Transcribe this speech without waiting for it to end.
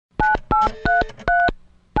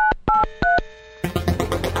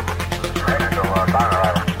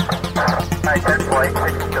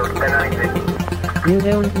You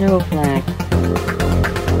don't know flag.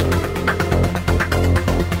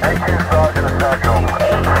 Thank you, Sergeant Essential.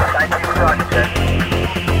 Thank you, Sergeant.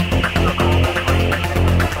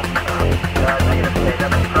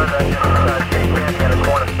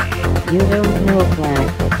 You don't know flag.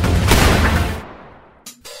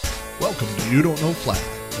 Welcome to You Don't Know Flag,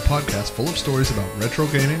 a podcast full of stories about retro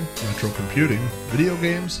gaming, retro computing, video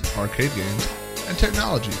games, arcade games, and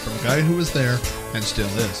technology from a guy who was there and still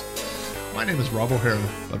is. My name is Rob O'Hara,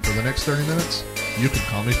 but for the next 30 minutes, you can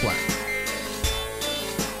call me Flag.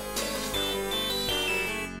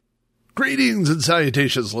 Greetings and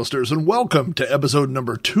salutations, listeners, and welcome to episode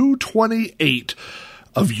number 228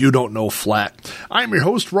 of You Don't Know Flack. I'm your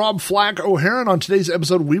host, Rob Flack O'Hara, and on today's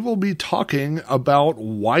episode, we will be talking about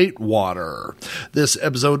Whitewater. This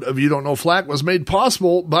episode of You Don't Know Flack was made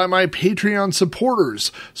possible by my Patreon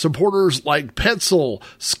supporters. Supporters like Petzel,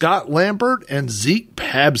 Scott Lambert, and Zeke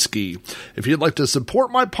Pabsky. If you'd like to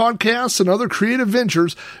support my podcasts and other creative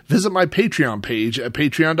ventures, visit my Patreon page at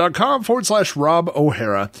patreon.com/Rob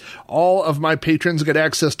O'Hara. All of my patrons get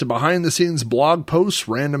access to behind-the-scenes blog posts,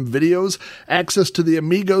 random videos, access to the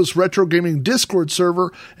Amigos Retro Gaming Discord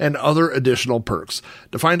server, and other additional perks.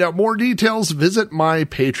 To find out more details, visit my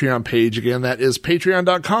Patreon page. Again, that is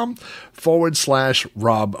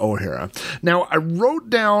patreon.com/Rob O'Hara. Now, I wrote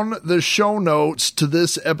down the show notes to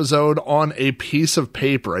this episode on a piece of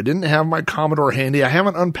paper. I didn't have my Commodore handy. I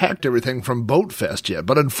haven't unpacked everything from Boat Fest yet,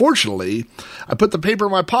 but unfortunately, I put the paper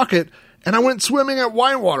in my pocket and I went swimming at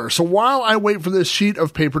Whitewater. So while I wait for this sheet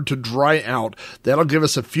of paper to dry out, that'll give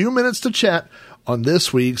us a few minutes to chat on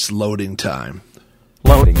this week's Loading Time.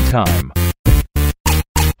 Loading time.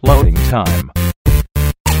 Loading time.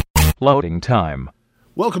 Loading time.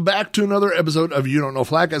 Welcome back to another episode of You Don't Know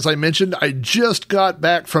Flack. As I mentioned, I just got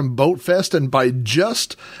back from Boat Fest, and by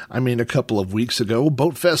just, I mean a couple of weeks ago.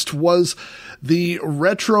 Boat Fest was the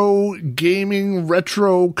retro gaming,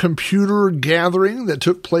 retro computer gathering that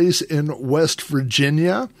took place in West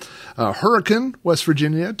Virginia. Hurricane, West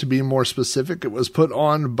Virginia, to be more specific. It was put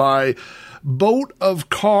on by Boat of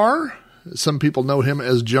Car. Some people know him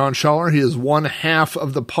as John Schaller. He is one half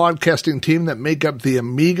of the podcasting team that make up the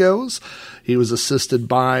Amigos. He was assisted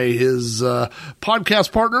by his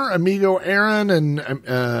podcast partner, Amigo Aaron, and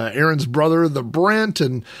Aaron's brother, the Brent,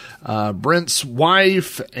 and Brent's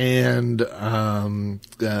wife, and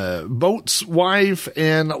Boat's wife,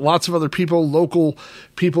 and lots of other people, local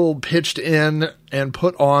people pitched in and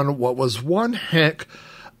put on what was one heck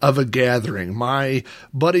of a gathering. My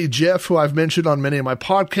buddy Jeff, who I've mentioned on many of my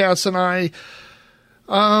podcasts, and I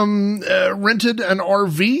rented an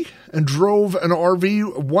RV and drove an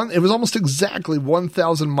RV. It was almost exactly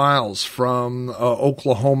 1,000 miles from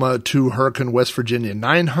Oklahoma to Hurricane, West Virginia.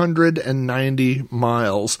 990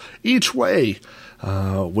 miles each way,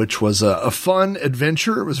 which was a fun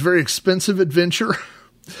adventure. It was a very expensive adventure.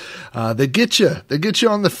 They get you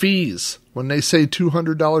on the fees. When they say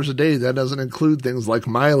 $200 a day, that doesn't include things like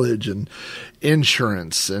mileage and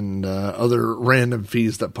insurance and other random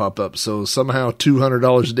fees that pop up. So somehow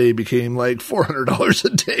 $200 a day became like $400 a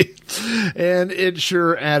day, and it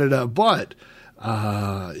sure added up. But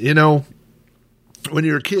when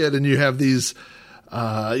you're a kid and you have these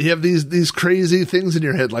crazy things in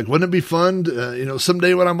your head, like, wouldn't it be fun to,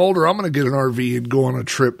 someday when I'm older, I'm going to get an RV and go on a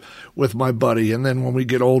trip with my buddy. And then when we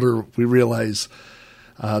get older, we realize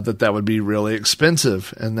that would be really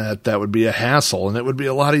expensive and that would be a hassle. And it would be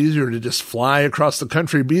a lot easier to just fly across the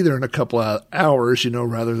country, be there in a couple of hours,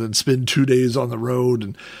 rather than spend 2 days on the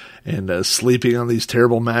road and sleeping on these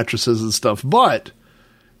terrible mattresses and stuff. But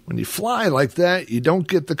when you fly like that, you don't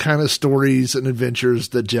get the kind of stories and adventures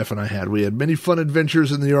that Jeff and I had. We had many fun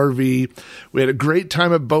adventures in the RV. We had a great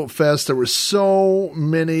time at Boat Fest. There were so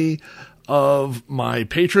many of my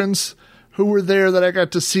patrons who were there that I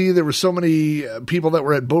got to see. There were so many people that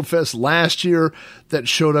were at Boat Fest last year that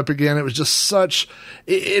showed up again. It was just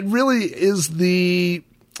it really is the...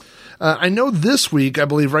 I know this week, I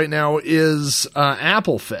believe right now, is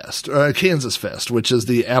Apple Fest, Kansas Fest, which is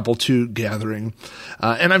the Apple II gathering.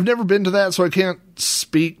 And I've never been to that, so I can't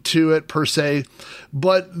speak to it per se.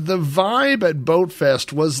 But the vibe at Boat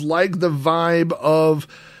Fest was like the vibe of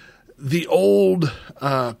the old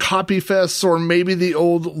Copy Fests, or maybe the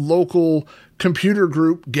old local computer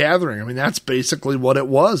group gathering. I mean, that's basically what it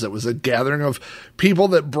was. It was a gathering of people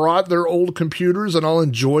that brought their old computers and all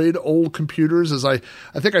enjoyed old computers. As I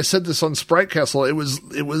think I said this on Sprite Castle, it was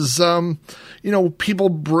people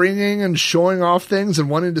bringing and showing off things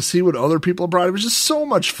and wanting to see what other people brought. It was just so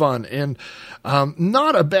much fun, and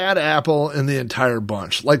not a bad apple in the entire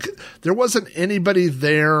bunch. Like, there wasn't anybody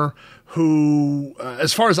there who,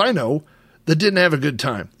 as far as I know, that didn't have a good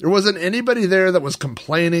time. There wasn't anybody there that was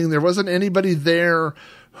complaining. There wasn't anybody there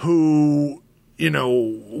who,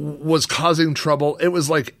 was causing trouble. It was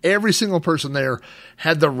like every single person there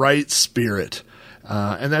had the right spirit.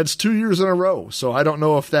 And that's 2 years in a row. So I don't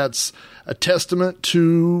know if that's a testament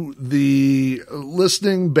to the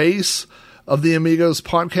listening base of the Amigos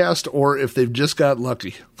podcast or if they've just got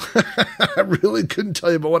lucky. I really couldn't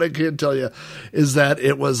tell you, but what I can tell you is that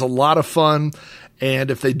it was a lot of fun.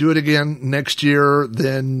 And if they do it again next year,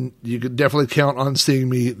 then you could definitely count on seeing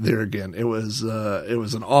me there again. It was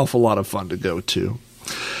an awful lot of fun to go to.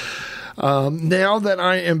 Now that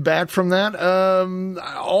I am back from that,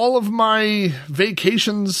 all of my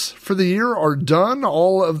vacations for the year are done.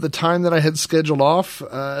 All of the time that I had scheduled off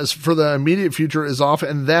as for the immediate future is off,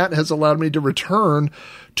 and that has allowed me to return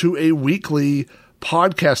to a weekly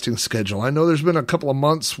podcasting schedule. I know there's been a couple of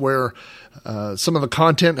months where some of the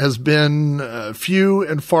content has been few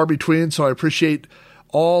and far between, so I appreciate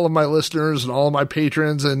all of my listeners and all of my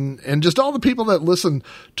patrons and just all the people that listen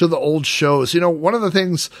to the old shows. One of the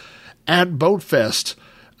things at Boat Fest,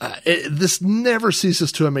 this never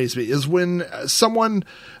ceases to amaze me, is when someone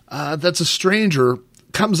that's a stranger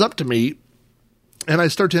comes up to me and I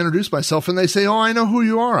start to introduce myself and they say, "Oh, I know who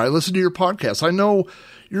you are. I listen to your podcast. I know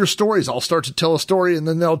your stories." I'll start to tell a story and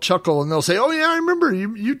then they'll chuckle and they'll say, "Oh yeah, I remember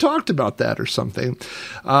you talked about that," or something.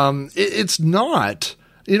 It's not,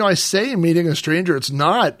 I say meeting a stranger. It's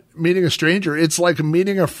not meeting a stranger. It's like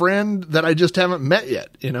meeting a friend that I just haven't met yet.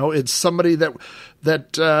 It's somebody that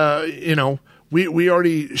we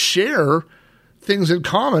already share things in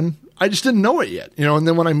common. I just didn't know it yet, and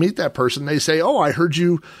then when I meet that person, they say, "Oh, I heard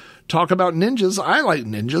you talk about ninjas. I like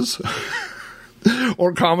ninjas."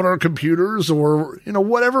 Or Commodore computers, or,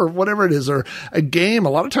 whatever it is, or a game. A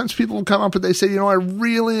lot of times people will come up and they say, "I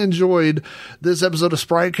really enjoyed this episode of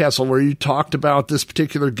Sprite Castle where you talked about this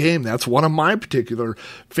particular game. That's one of my particular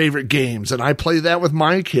favorite games. And I play that with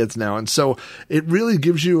my kids now." And so it really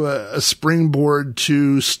gives you a springboard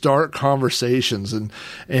to start conversations. And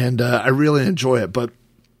I really enjoy it. But,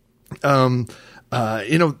 that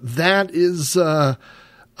is,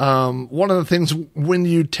 one of the things when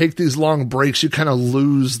you take these long breaks, you kind of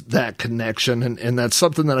lose that connection. And that's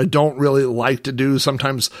something that I don't really like to do.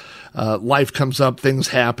 Sometimes, life comes up, things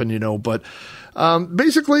happen, but,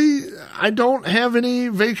 basically I don't have any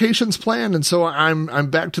vacations planned. And so I'm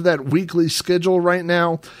back to that weekly schedule right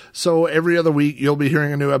now. So every other week you'll be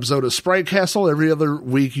hearing a new episode of Sprite Castle. Every other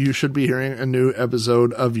week you should be hearing a new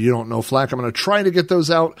episode of You Don't Know Flack. I'm going to try to get those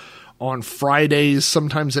out on Fridays.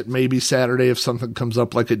 Sometimes it may be Saturday if something comes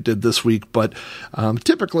up like it did this week, but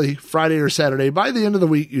typically Friday or Saturday. By the end of the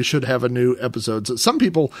week, you should have a new episode. So some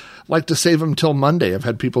people like to save them till Monday. I've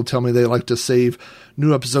had people tell me they like to save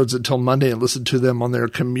new episodes until Monday and listen to them on their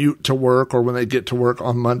commute to work or when they get to work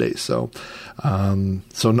on Monday. So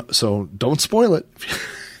don't spoil it.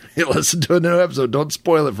 You listen to a new episode, don't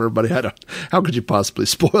spoil it for everybody. How could you possibly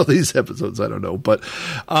spoil these episodes? I don't know. But,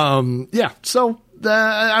 so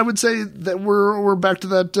I would say that we're back to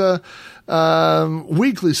that,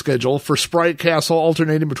 weekly schedule for Sprite Castle,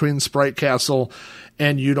 alternating between Sprite Castle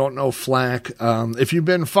and You Don't Know Flack. If you've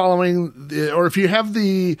been following or if you have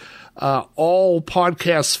the, all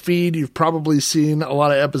podcast feed, you've probably seen a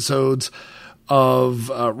lot of episodes of,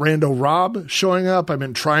 Rando Rob showing up. I've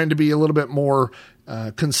been trying to be a little bit more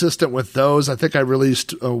consistent with those. I think I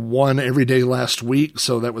released one every day last week,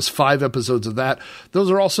 so that was 5 episodes of that. Those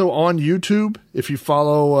are also on YouTube. If you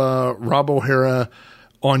follow Rob O'Hara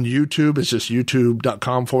on YouTube, it's just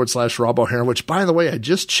youtube.com/Rob O'Hara, which, by the way, I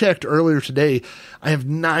just checked earlier today. I have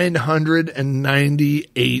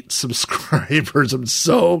 998 subscribers. I'm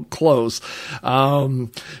so close.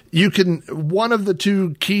 One of the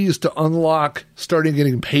 2 keys to unlock starting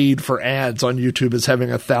getting paid for ads on YouTube is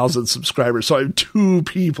having 1,000 subscribers. So I'm 2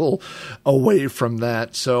 people away from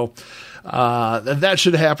that. So, that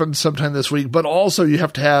should happen sometime this week, but also you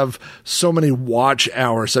have to have so many watch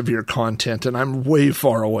hours of your content, and I'm way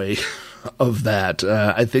far away of that.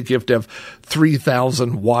 I think you have to have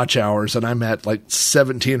 3,000 watch hours, and I'm at like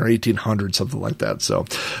 17 or 1,800, something like that. So,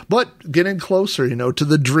 but getting closer, to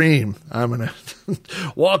the dream. I'm going to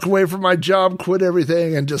walk away from my job, quit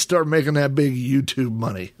everything, and just start making that big YouTube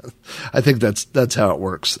money. I think that's how it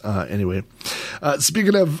works. Anyway,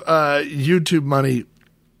 speaking of, YouTube money,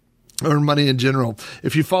 or money in general,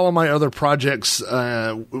 if you follow my other projects,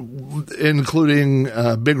 including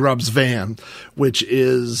Big Rob's Van, which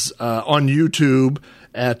is on YouTube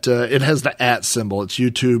at, it has the @ symbol. It's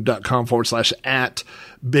youtube.com/@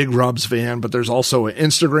 Big Rob's Van, but there's also an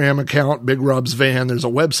Instagram account, Big Rob's Van. There's a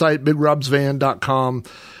website, bigrobsvan.com.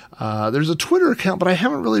 There's a Twitter account, but I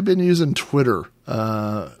haven't really been using Twitter.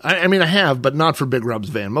 I mean, I have, but not for Big Rob's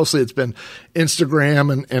Van. Mostly it's been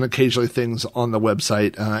Instagram and occasionally things on the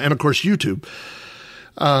website, and of course YouTube.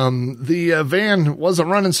 The van wasn't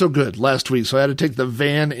running so good last week, so I had to take the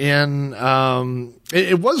van in.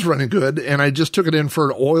 It was running good, and I just took it in for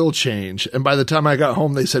an oil change. And by the time I got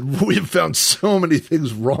home, they said, "We've found so many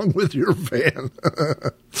things wrong with your van."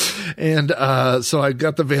 And so I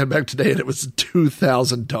got the van back today, and it was a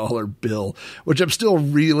 $2,000 bill, which I'm still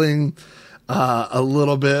reeling a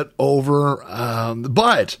little bit over.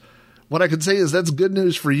 But what I can say is that's good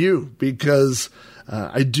news for you, because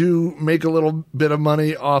I do make a little bit of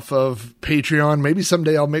money off of Patreon. Maybe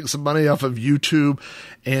someday I'll make some money off of YouTube.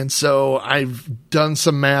 And so I've done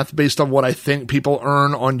some math based on what I think people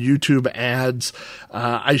earn on YouTube ads.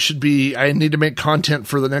 I need to make content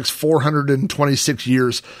for the next 426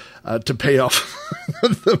 years to pay off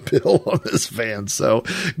the bill on this van. So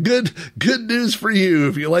good news for you.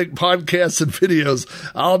 If you like podcasts and videos,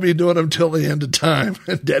 I'll be doing them till the end of time.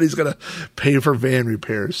 Daddy's going to pay for van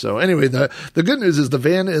repairs. So anyway, the good news is the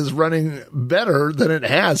van is running better than it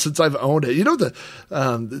has since I've owned it. You know,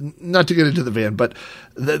 not to get into the van, but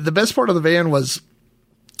the best part of the van was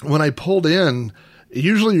when I pulled in.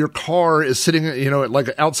 Usually your car is sitting, like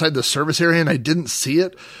outside the service area, and I didn't see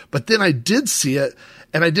it, but then I did see it,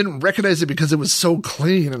 and I didn't recognize it because it was so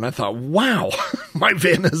clean. And I thought, wow, my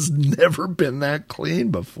van has never been that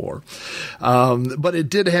clean before. But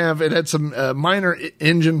it had some minor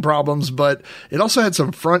engine problems, but it also had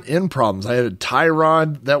some front end problems. I had a tie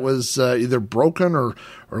rod that was either broken or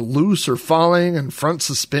loose or falling, and front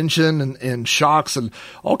suspension and shocks and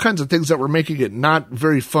all kinds of things that were making it not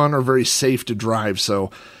very fun or very safe to drive.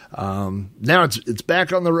 So now it's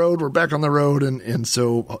back on the road. We're back on the road. And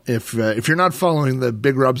so if you're not following the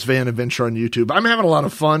Big Rob's Van Adventure on YouTube, I'm having a lot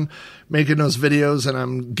of fun making those videos, and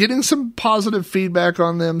I'm getting some positive feedback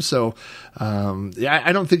on them. So,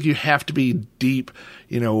 I don't think you have to be deep,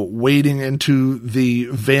 wading into the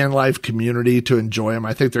van life community to enjoy them.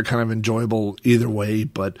 I think they're kind of enjoyable either way,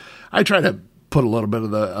 but I try to put a little bit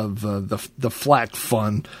of the flack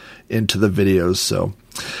fun into the videos. So,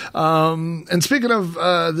 and speaking of,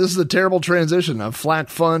 this is a terrible transition of flack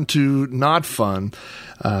fun to not fun.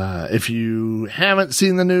 If you haven't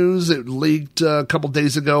seen the news, it leaked a couple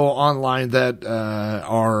days ago online that,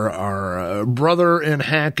 our brother in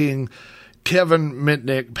hacking, Kevin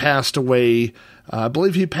Mitnick, passed away. I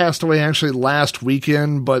believe he passed away actually last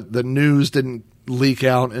weekend, but the news didn't leak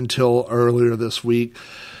out until earlier this week.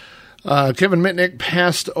 Kevin Mitnick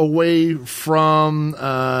passed away from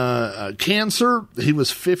cancer. He was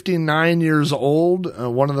 59 years old.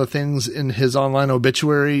 One of the things in his online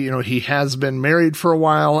obituary, he has been married for a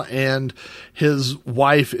while, and his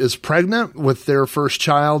wife is pregnant with their first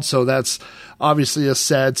child. So that's obviously a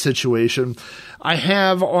sad situation. I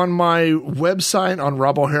have on my website on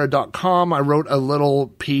robohara.com, I wrote a little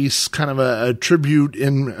piece, kind of a tribute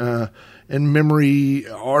in memory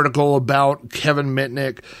article about Kevin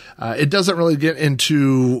Mitnick. It doesn't really get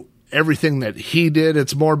into everything that he did.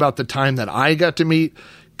 It's more about the time that I got to meet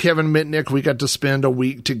Kevin Mitnick. We got to spend a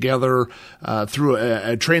week together through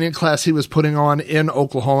a training class he was putting on in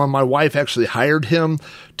Oklahoma. My wife actually hired him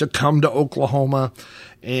to come to Oklahoma.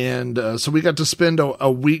 And so we got to spend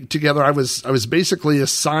a week together. I was basically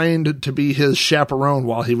assigned to be his chaperone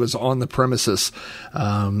while he was on the premises.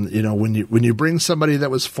 When you bring somebody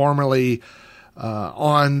that was formerly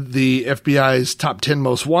on the FBI's top 10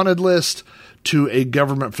 most wanted list to a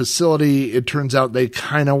government facility, it turns out they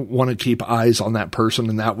kind of want to keep eyes on that person,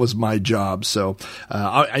 and that was my job. So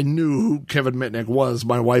I knew who Kevin Mitnick was.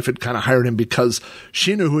 My wife had kind of hired him because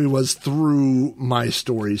she knew who he was through my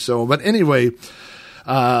story. So, but anyway.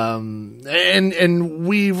 And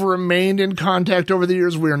we've remained in contact over the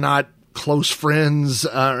years. We're not close friends,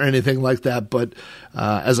 or anything like that. But,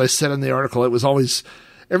 as I said in the article, it was always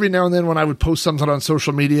every now and then when I would post something on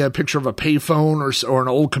social media, a picture of a payphone or an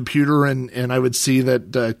old computer, and I would see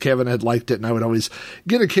that, Kevin had liked it, and I would always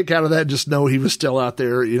get a kick out of that. Just know he was still out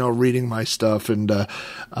there, reading my stuff. And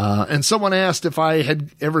someone asked if I had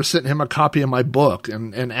ever sent him a copy of my book.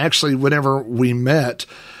 And actually, whenever we met,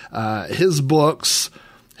 his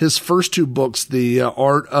first two books, The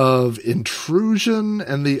Art of Intrusion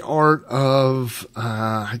and The Art of,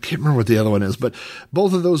 I can't remember what the other one is, but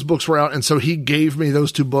both of those books were out. And so he gave me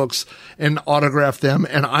those two books and autographed them,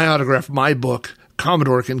 and I autographed my book,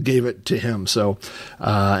 Commodore, and gave it to him. So,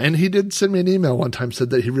 and he did send me an email one time, said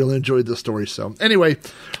that he really enjoyed the story. So anyway,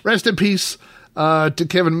 rest in peace. To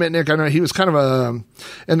Kevin Mitnick. I know he was kind of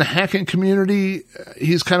in the hacking community,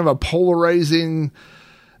 he's kind of a polarizing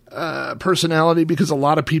personality, because a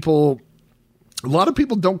lot of people A lot of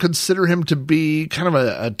people don't consider him to be kind of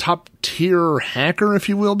a top tier hacker, if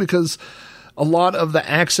you will, because a lot of the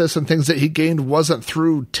access and things that he gained wasn't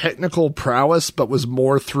through technical prowess, but was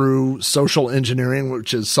more through social engineering,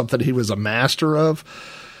 which is something he was a master of.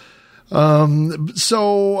 He's kind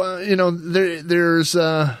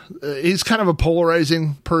of a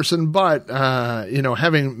polarizing person, but,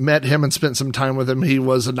 having met him and spent some time with him, he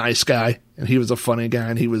was a nice guy and he was a funny guy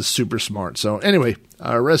and he was super smart. So anyway,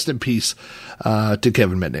 rest in peace, to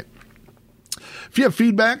Kevin Mitnick. If you have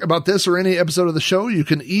feedback about this or any episode of the show, you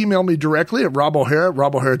can email me directly at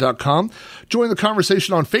robohara@robohara.com. Join the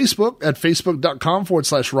conversation on Facebook at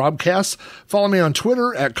facebook.com/Robcast. Follow me on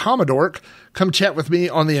Twitter at Commodork. Come chat with me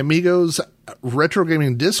on the Amigos Retro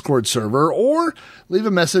Gaming Discord server, or leave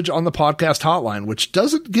a message on the podcast hotline, which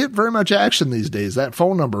doesn't get very much action these days. That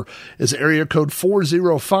phone number is area code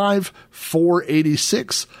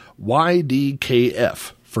 405-486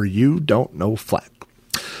 YDKF for You Don't Know Flack.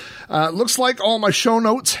 Looks like all my show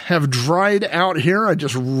notes have dried out here. I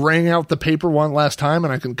just rang out the paper one last time,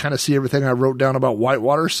 and I can kind of see everything I wrote down about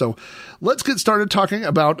Whitewater. So let's get started talking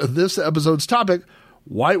about this episode's topic,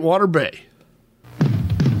 Whitewater Bay.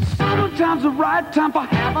 Summertime's the right time for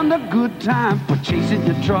having a good time, for chasing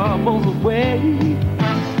your troubles away.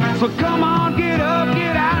 So come on, get up,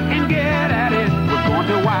 get out, and get at it. We're going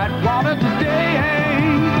to Whitewater today.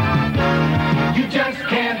 You just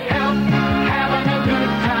can't help having a good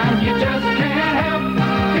time. You just can't help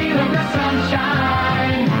feeling the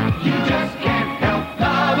sunshine. You just can't help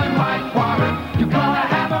loving Whitewater. You're gonna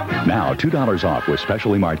have a real... Now, $2 off with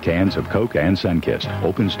specially marked cans of Coke and Sunkist.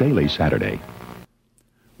 Opens daily Saturday.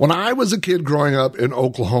 When I was a kid growing up in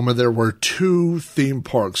Oklahoma, there were two theme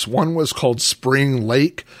parks. One was called Spring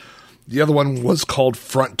Lake. The other one was called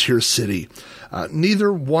Frontier City.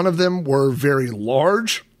 Neither one of them were very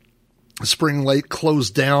large. Spring Lake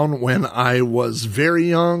closed down when I was very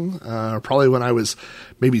young, probably when I was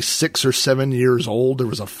maybe 6 or 7 years old. There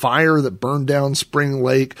was a fire that burned down Spring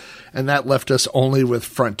Lake, and that left us only with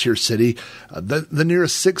Frontier City. The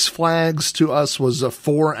nearest Six Flags to us was a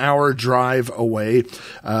 4-hour drive away,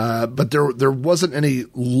 but there wasn't any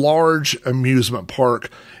large amusement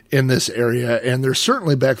park in this area, and there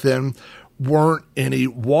certainly back then weren't any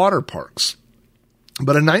water parks.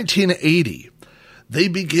 But in 1980, they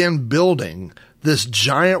began building this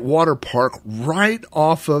giant water park right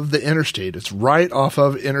off of the interstate. It's right off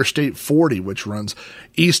of Interstate 40, which runs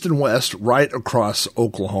east and west right across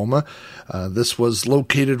Oklahoma. This was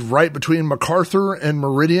located right between MacArthur and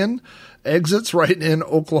Meridian exits right in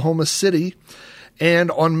Oklahoma City.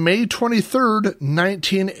 And on May 23rd,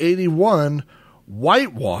 1981,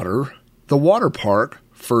 Whitewater, the water park,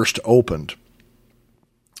 first opened.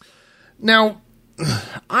 Now,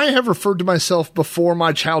 I have referred to myself before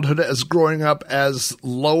my childhood as growing up as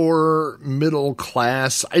lower middle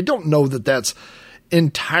class. I don't know that that's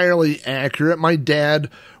entirely accurate. My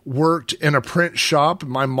dad worked in a print shop.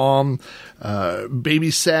 My mom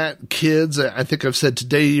babysat kids. I think I've said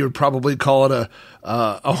today you would probably call it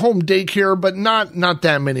a home daycare, but not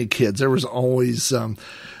that many kids. There was always 2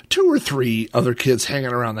 or 3 other kids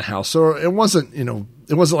hanging around the house. So it wasn't,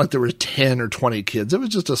 it wasn't like there were 10 or 20 kids. It was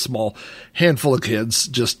just a small handful of kids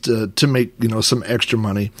just to make, some extra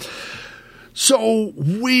money. So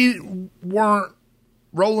we weren't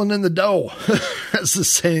rolling in the dough, as the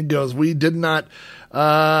saying goes. We did not,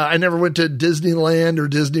 I never went to Disneyland or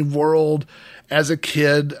Disney World as a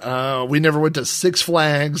kid. We never went to Six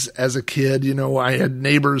Flags as a kid. I had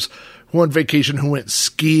neighbors who went on vacation who went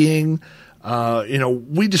skiing.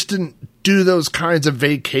 We just didn't do those kinds of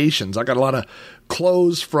vacations. I got a lot of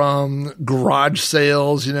clothes from garage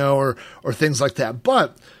sales, or things like that.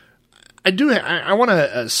 But I want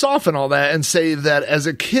to soften all that and say that as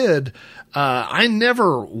a kid, I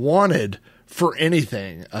never wanted for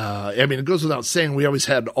anything. It goes without saying, we always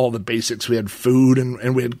had all the basics. We had food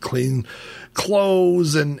and we had clean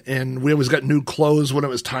clothes and we always got new clothes when it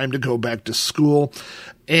was time to go back to school.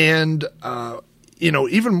 And,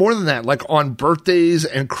 even more than that, like on birthdays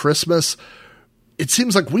and Christmas, it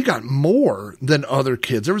seems like we got more than other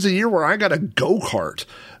kids. There was a year where I got a go-kart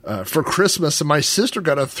for Christmas, and my sister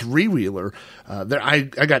got a 3-wheeler. I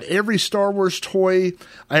got every Star Wars toy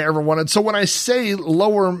I ever wanted. So when I say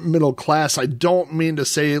lower middle class, I don't mean to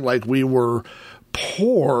say like we were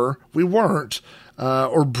poor. We weren't.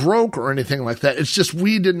 Or broke or anything like that. It's just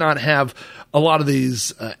we did not have a lot of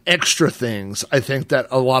these extra things, I think, that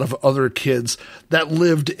a lot of other kids that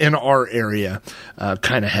lived in our area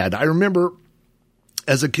kind of had. I remember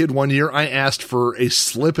as a kid one year, I asked for a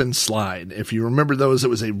slip and slide. If you remember those, it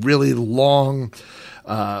was a really long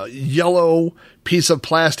yellow piece of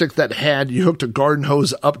plastic that you hooked a garden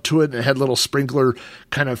hose up to it, and it had little sprinkler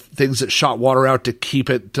kind of things that shot water out to keep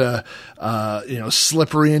it,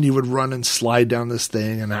 slippery, and you would run and slide down this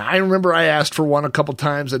thing. And I remember I asked for one a couple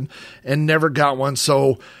times and never got one.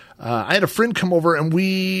 So I had a friend come over and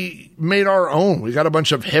we made our own. We got a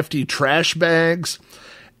bunch of hefty trash bags,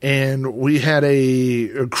 and we had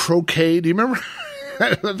a croquet. Do you remember?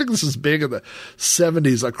 I think this is big in the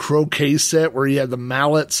 70s, a croquet set where you had the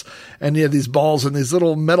mallets and you had these balls and these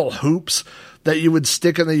little metal hoops that you would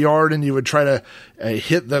stick in the yard, and you would try to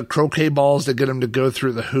hit the croquet balls to get them to go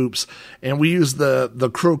through the hoops. And we used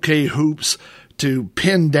the croquet hoops to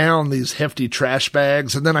pin down these hefty trash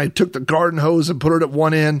bags. And then I took the garden hose and put it at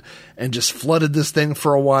one end and just flooded this thing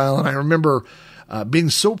for a while. And I remember being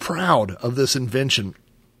so proud of this invention.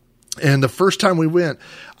 And the first time we went,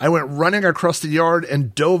 I went running across the yard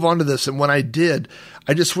and dove onto this. And when I did,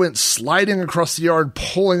 I just went sliding across the yard,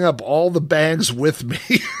 pulling up all the bags with me.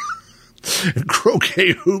 And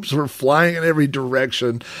croquet hoops were flying in every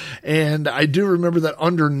direction. And I do remember that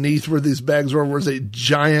underneath where these bags were was a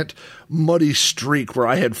giant muddy streak where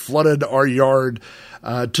I had flooded our yard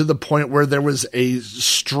to the point where there was a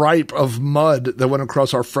stripe of mud that went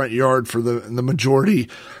across our front yard for the majority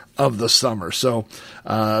of the summer. So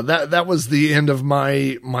that was the end of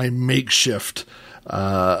my makeshift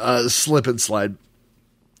slip and slide.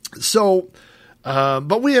 So,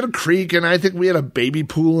 but we had a creek, and I think we had a baby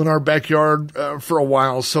pool in our backyard for a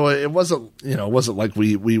while. So it wasn't like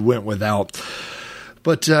we went without.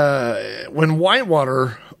 But when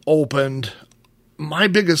Whitewater opened, my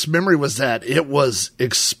biggest memory was that it was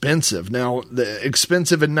expensive. Now, the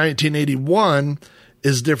expensive in 1981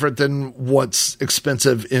 is different than what's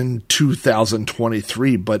expensive in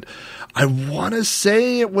 2023. But I want to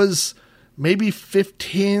say it was maybe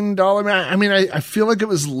 $15. I mean, I feel like it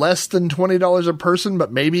was less than $20 a person,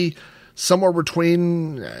 but maybe somewhere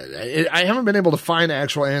between. I haven't been able to find an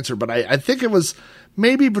actual answer, but I think it was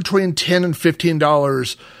maybe between $10 and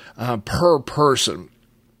 $15 per person.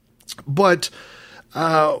 But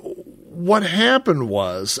what happened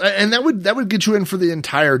was, and that would get you in for the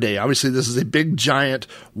entire day. Obviously, this is a big, giant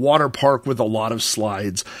water park with a lot of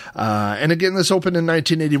slides. And again, this opened in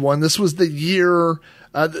 1981. This was the year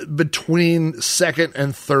between second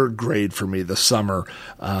and third grade for me, the summer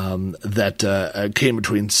that came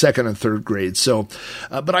between second and third grade. So,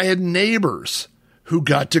 but I had neighbors who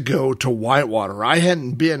got to go to Whitewater. I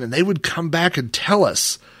hadn't been, and they would come back and tell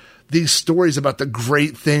us these stories about the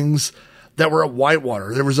great things that were at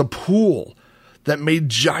Whitewater. There was a pool that made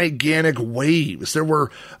gigantic waves. There were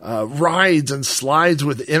rides and slides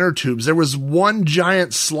with inner tubes. There was one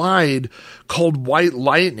giant slide called White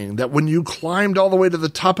Lightning that when you climbed all the way to the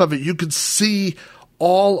top of it, you could see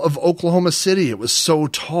all of Oklahoma City. It was so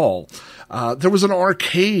tall. There was an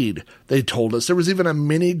arcade, they told us. There was even a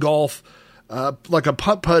mini golf, like a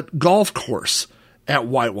putt-putt golf course at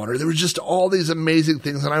Whitewater. There was just all these amazing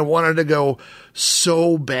things, and I wanted to go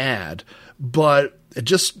so bad, but it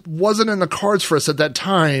just wasn't in the cards for us at that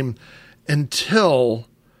time until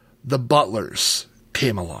the Butlers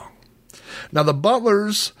came along. Now, the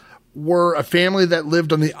Butlers were a family that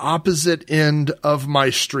lived on the opposite end of my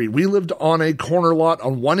street. We lived on a corner lot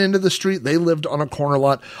on one end of the street. They lived on a corner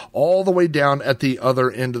lot all the way down at the other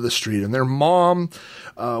end of the street. And their mom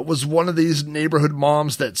was one of these neighborhood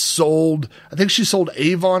moms that sold, I think she sold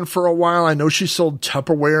Avon for a while. I know she sold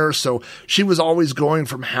Tupperware. So she was always going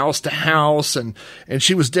from house to house. And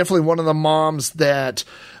she was definitely one of the moms that,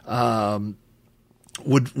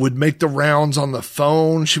 would make the rounds on the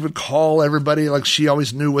phone. She would call everybody, like she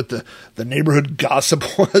always knew what the neighborhood gossip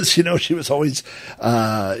was. You know, she was always,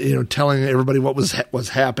 telling everybody what was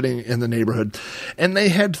happening in the neighborhood. And they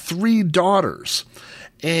had 3 daughters,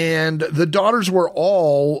 and the daughters were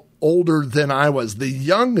all older than I was. The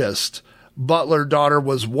youngest Butler daughter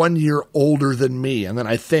was 1 year older than me. And then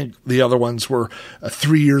I think the other ones were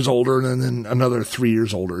 3 years older, and then another 3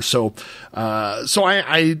 years older. So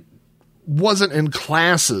I wasn't in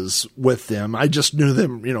classes with them. I just knew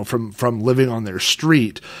them, from living on their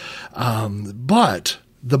street. But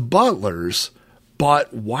the Butlers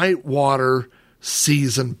bought Whitewater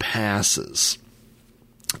season passes.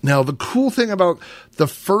 Now, the cool thing about the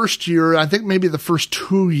first year, I think maybe the first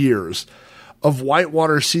 2 years of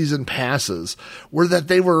Whitewater season passes, were that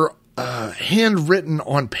they were handwritten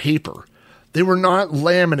on paper. They were not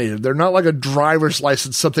laminated. They're not like a driver's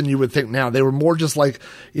license, something you would think now. They were more just like,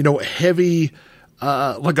 heavy,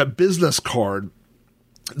 like a business card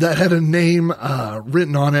that had a name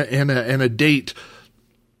written on it and a date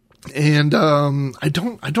And I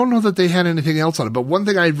don't know that they had anything else on it, but one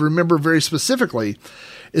thing I remember very specifically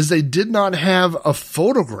is they did not have a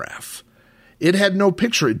photograph. It had no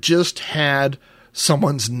picture. It just had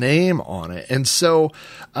someone's name on it. And so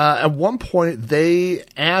at one point they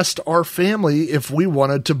asked our family if we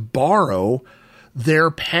wanted to borrow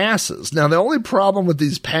their passes. Now, the only problem with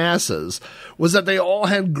these passes was that they all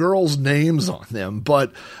had girls' names on them,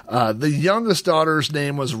 but the youngest daughter's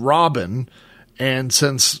name was Robin, and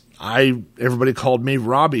since everybody called me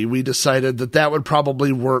Robbie, we decided that would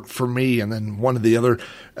probably work for me. And then one of the other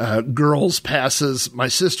girls' passes my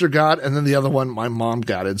sister got, and then the other one my mom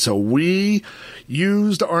got. And so we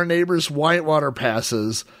used our neighbor's Whitewater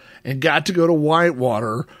passes and got to go to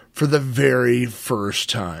Whitewater for the very first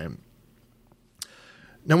time.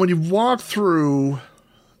 Now, when you walk through,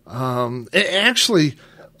 I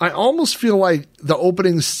almost feel like the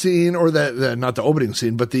opening scene, or not the opening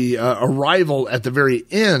scene, but the arrival at the very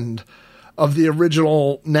end of the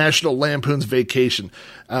original National Lampoon's Vacation.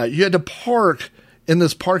 You had to park in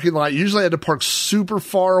this parking lot. You usually had to park super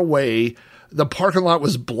far away. The parking lot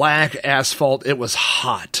was black asphalt. It was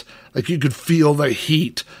hot. Like you could feel the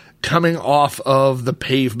heat coming off of the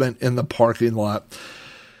pavement in the parking lot.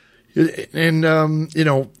 And,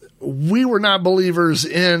 we were not believers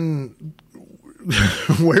in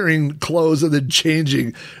wearing clothes and then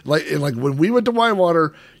changing. Like when we went to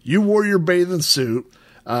Whitewater, you wore your bathing suit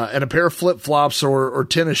and a pair of flip-flops or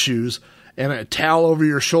tennis shoes and a towel over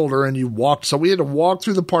your shoulder, and you walked. So we had to walk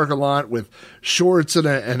through the parking lot with shorts and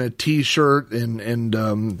a T-shirt and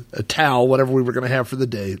a towel, whatever we were going to have for the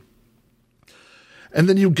day. And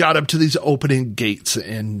then you got up to these opening gates,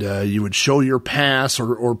 and you would show your pass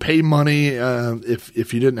or pay money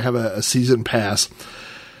if you didn't have a season pass.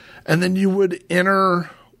 And then you would enter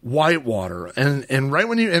Whitewater. And right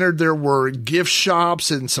when you entered, there were gift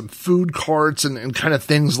shops and some food carts and kind of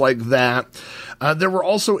things like that. There were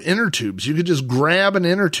also inner tubes. You could just grab an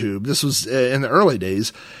inner tube. This was in the early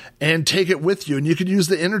days, and take it with you. And you could use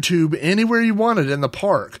the inner tube anywhere you wanted in the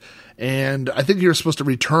park. And I think you're supposed to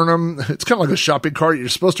return them. It's kind of like a shopping cart. You're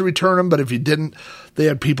supposed to return them, but if you didn't, they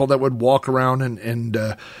had people that would walk around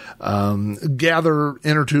and gather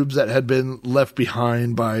inner tubes that had been left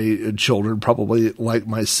behind by children, probably like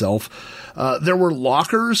myself. There were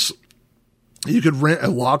lockers. You could rent a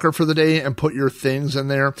locker for the day and put your things in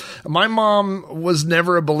there. My mom was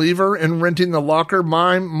never a believer in renting the locker.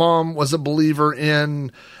 My mom was a believer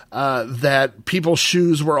in that people's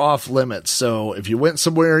shoes were off limits. So if you went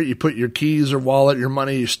somewhere, you put your keys or wallet, your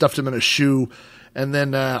money, you stuffed them in a shoe, and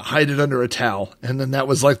then hide it under a towel. And then that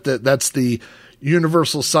was like that's the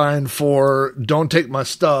universal sign for don't take my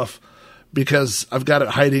stuff because I've got it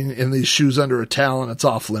hiding in these shoes under a towel and it's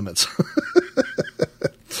off limits.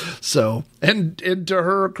 So, and to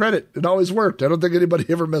her credit, it always worked. I don't think anybody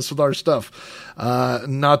ever messed with our stuff.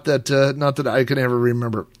 Not that I can ever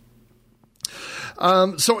remember.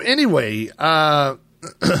 So anyway,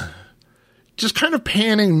 just kind of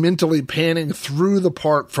mentally panning through the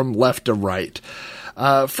park from left to right.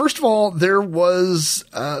 First of all, there was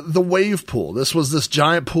the wave pool. This was this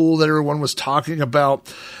giant pool that everyone was talking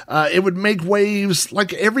about. It would make waves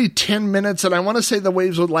like every 10 minutes, and I want to say the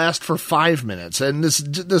waves would last for 5 minutes. And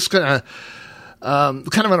this kind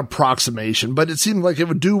of an approximation, but it seemed like it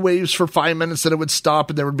would do waves for 5 minutes, then it would stop,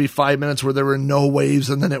 and there would be 5 minutes where there were no waves,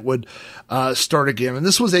 and then it would start again. And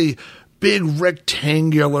this was a big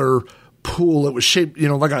rectangular pool. It was shaped,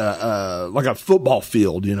 like a football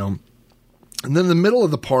field, And then in the middle of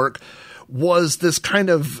the park was this kind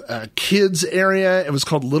of kids area. It was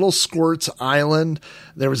called Little Squirts Island.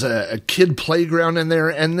 There was a kid playground in there.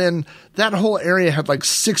 And then that whole area had like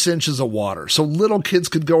 6 inches of water. So little kids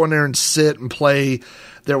could go in there and sit and play.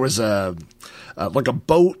 There was like a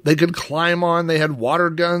boat they could climb on. They had water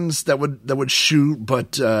guns that would shoot,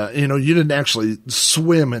 but you didn't actually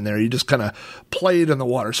swim in there. You just kind of played in the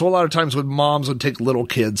water. So a lot of times when moms would take little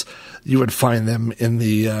kids, you would find them in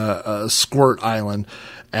the Squirt Island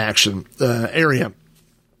action area.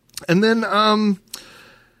 And then kind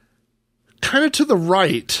of to the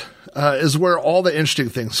right is where all the interesting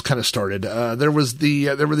things kind of started. There were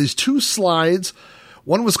these 2 slides.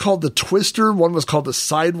 One was called the Twister. One was called the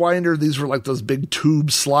Sidewinder. These were like those big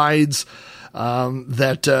tube slides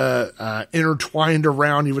that intertwined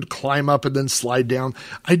around. You would climb up and then slide down.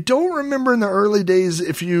 I don't remember in the early days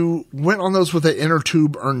if you went on those with an inner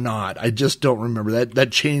tube or not. I just don't remember.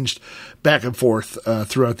 That changed back and forth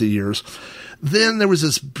throughout the years. Then there was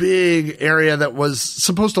this big area that was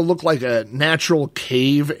supposed to look like a natural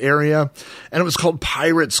cave area, and it was called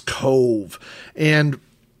Pirates Cove. And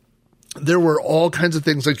there were all kinds of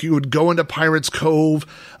things, like you would go into Pirates Cove.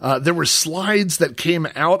 There were slides that came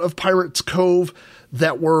out of Pirates Cove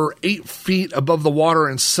that were 8 feet above the water,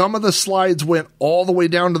 and some of the slides went all the way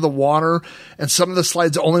down to the water, and some of the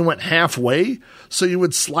slides only went halfway. So you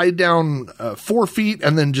would slide down 4 feet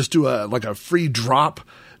and then just do a free drop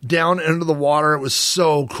down into the water. It was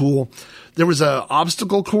so cool. There was an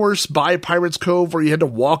obstacle course by Pirates Cove where you had to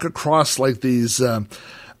walk across like these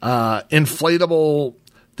inflatable.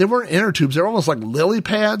 They weren't inner tubes. They were almost like lily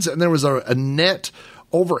pads, and there was a net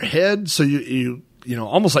overhead. So you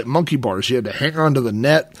almost like monkey bars. You had to hang onto the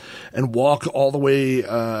net and walk all the way,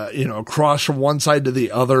 across from one side to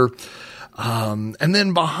the other. And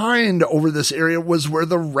then behind over this area was where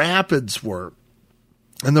the rapids were.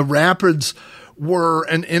 And the rapids were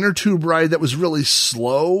an inner tube ride that was really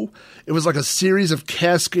slow. It was like a series of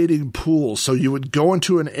cascading pools. So you would go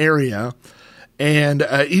into an area, and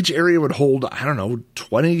each area would hold,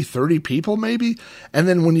 20, 30 people maybe. And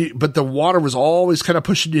then but the water was always kind of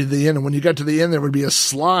pushing you to the end. And when you got to the end, there would be a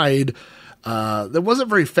slide that wasn't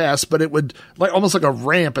very fast, but it would almost like a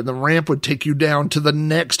ramp, and the ramp would take you down to the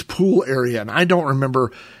next pool area. And I don't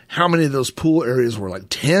remember how many of those pool areas were, like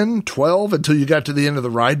 10, 12 until you got to the end of the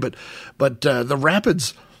ride. But the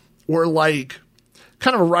rapids were like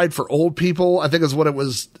kind of a ride for old people, I think is what it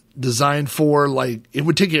was designed for. Like, it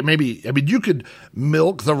would take you you could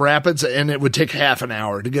milk the rapids and it would take half an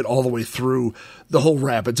hour to get all the way through the whole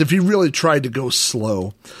rapids if you really tried to go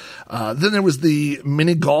slow. Then there was the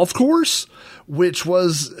mini golf course, which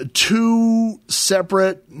was 2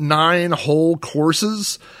 separate 9-hole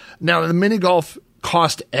courses. Now, the mini golf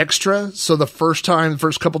cost extra. So the first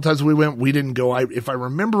couple times we went, we didn't go. If I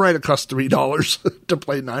remember right, it cost $3 to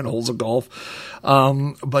play 9 holes of golf.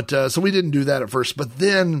 So we didn't do that at first. But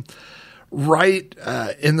then right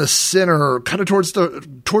in the center, kind of towards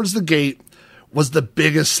the gate, was the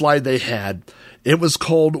biggest slide they had. It was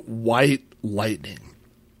called White Lightning.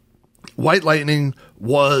 White Lightning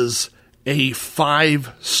was a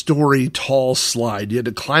 5-story tall slide. You had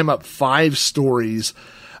to climb up 5 stories.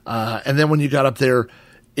 And then when you got up there,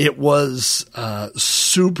 it was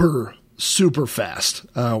super, super fast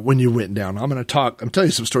when you went down. I'm telling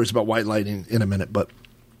you some stories about White Lightning in a minute. But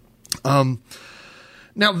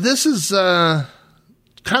now this is kind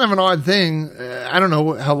of an odd thing. I don't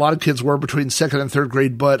know how a lot of kids were between 2nd and 3rd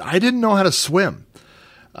grade, but I didn't know how to swim.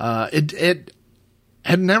 It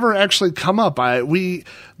had never actually come up. The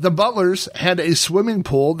Butlers had a swimming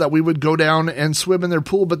pool that we would go down and swim in their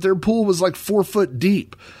pool, but their pool was like 4 foot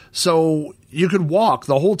deep. So you could walk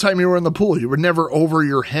the whole time you were in the pool. You were never over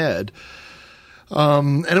your head.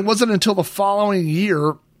 And it wasn't until the following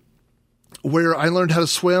year where I learned how to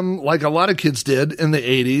swim like a lot of kids did in the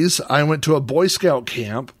 80s. I went to a Boy Scout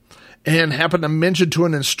camp and happened to mention to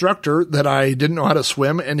an instructor that I didn't know how to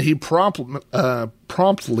swim, and he promptly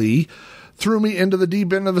threw me into the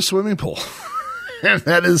deep end of the swimming pool. And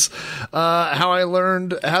that is how I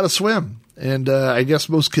learned how to swim. And I guess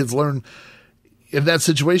most kids learn in that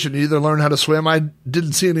situation. You either learn how to swim. I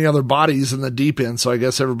didn't see any other bodies in the deep end, so I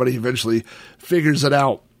guess everybody eventually figures it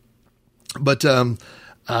out. But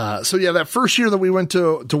that first year that we went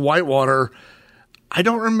to Whitewater, I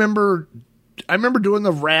don't remember. I remember doing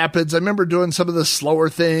the rapids. I remember doing some of the slower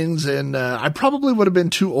things, and I probably would have been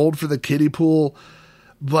too old for the kiddie pool.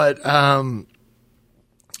 But, not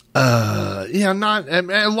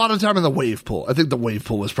a lot of time in the wave pool. I think the wave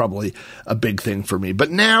pool was probably a big thing for me.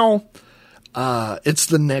 But now, it's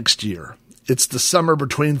the next year. It's the summer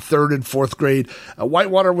between 3rd and 4th grade.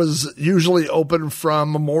 Whitewater was usually open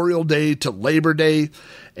from Memorial Day to Labor Day.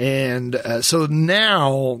 And so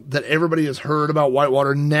now that everybody has heard about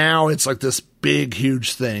Whitewater, now it's like this big,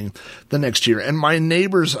 huge thing the next year. And my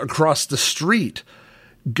neighbors across the street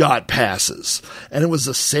got passes. And it was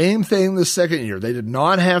the same thing the second year. They did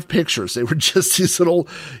not have pictures. They were just these little,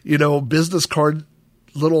 business card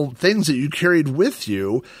little things that you carried with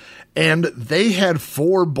you. And they had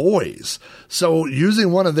 4 boys. So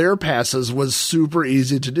using one of their passes was super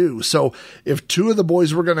easy to do. So if 2 of the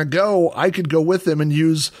boys were going to go, I could go with them and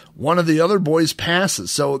use one of the other boys'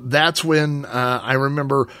 passes. So that's when I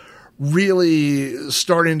remember really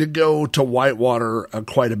starting to go to Whitewater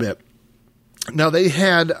quite a bit. Now, they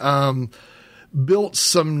had built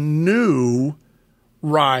some new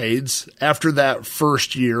rides after that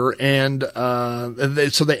first year, and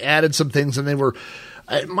so they added some things, and they were.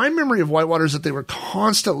 My memory of Whitewater is that they were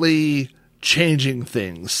constantly changing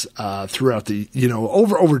things throughout the,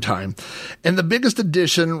 over time. And the biggest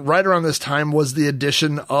addition right around this time was the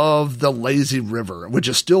addition of the Lazy River, which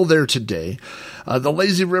is still there today. The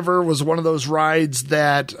Lazy River was one of those rides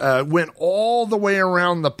that went all the way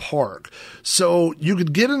around the park. So you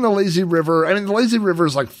could get in the Lazy River. I mean, the Lazy River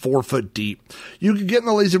is like 4 foot deep. You could get in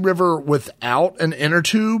the Lazy River without an inner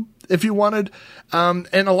tube if you wanted. And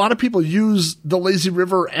a lot of people use the Lazy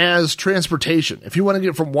River as transportation. If you want to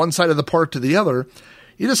get from one side of the park to the other,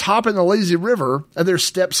 you just hop in the Lazy River, and there's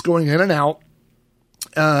steps going in and out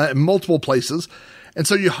in multiple places. And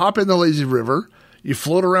so you hop in the Lazy River, you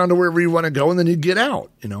float around to wherever you want to go, and then you get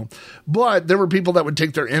out, But there were people that would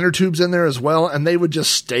take their inner tubes in there as well, and they would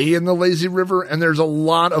just stay in the Lazy River. And there's a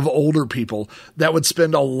lot of older people that would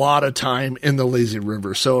spend a lot of time in the Lazy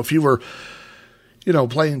River. So if you were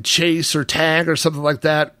playing chase or tag or something like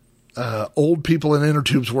that, old people in inner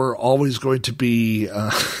tubes were always going to be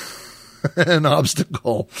an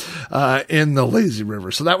obstacle in the Lazy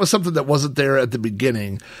River. So that was something that wasn't there at the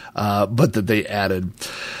beginning, but that they added.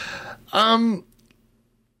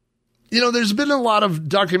 There's been a lot of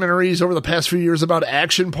documentaries over the past few years about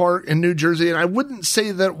Action Park in New Jersey, and I wouldn't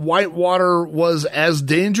say that Whitewater was as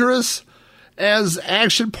dangerous as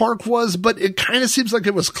Action Park was, but it kind of seems like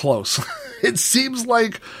it was close. It seems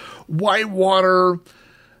like Whitewater,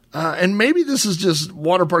 and maybe this is just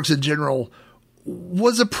water parks in general,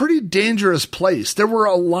 was a pretty dangerous place. There were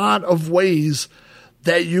a lot of ways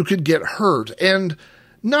that you could get hurt. And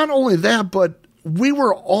not only that, but we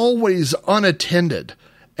were always unattended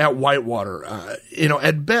at Whitewater.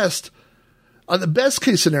 At best, on the best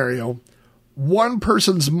case scenario, one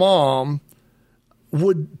person's mom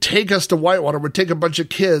would take us to Whitewater, would take a bunch of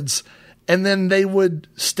kids, and then they would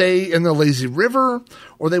stay in the Lazy River,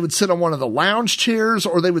 or they would sit on one of the lounge chairs,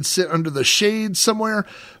 or they would sit under the shade somewhere.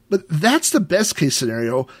 But that's the best case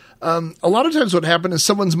scenario. A lot of times what happened is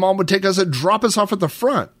someone's mom would take us and drop us off at the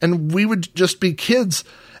front, and we would just be kids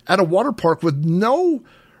at a water park with no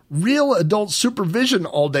real adult supervision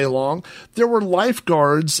all day long. There were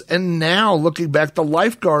lifeguards, and now looking back, the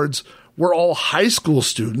lifeguards were all high school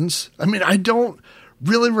students. I mean, I don't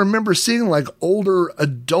really remember seeing like older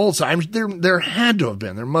adults. There had to have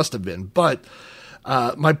been, there must have been. But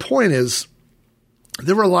my point is,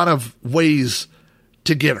 there were a lot of ways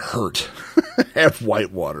to get hurt at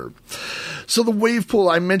Whitewater. So the wave pool,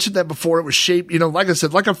 I mentioned that before, it was shaped, like I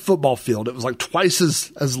said, like a football field. It was like twice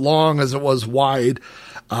as long as it was wide.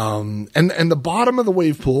 And the bottom of the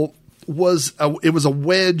wave pool was a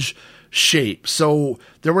wedge shape. So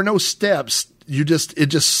there were no steps. It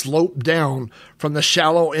just sloped down from the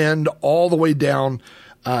shallow end all the way down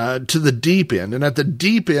to the deep end. And at the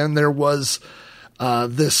deep end, there was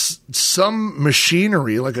some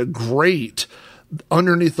machinery, like a grate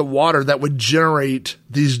underneath the water that would generate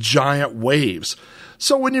these giant waves.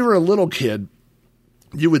 So when you were a little kid,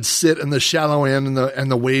 you would sit in the shallow end,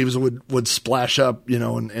 and the waves would splash up,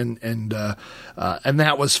 and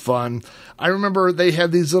that was fun. I remember they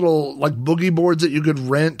had these little like boogie boards that you could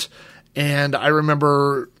rent, and I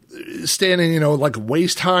remember standing, like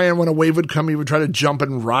waist high, and when a wave would come, you would try to jump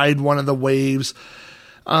and ride one of the waves.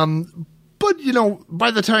 But, by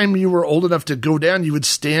the time you were old enough to go down, you would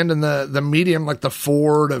stand in the medium, like the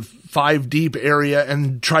 4 to 5 deep area,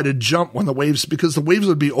 and try to jump when because the waves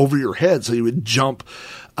would be over your head. So you would jump.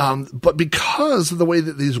 But because of the way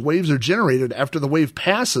that these waves are generated after the wave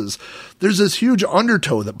passes, there's this huge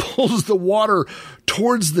undertow that pulls the water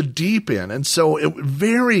towards the deep end. And so it was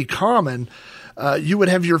very common. You would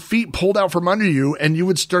have your feet pulled out from under you, and you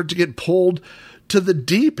would start to get pulled to the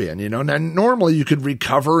deep end, Now, normally you could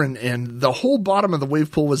recover, and the whole bottom of the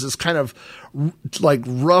wave pool was this kind of like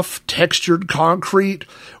rough textured concrete,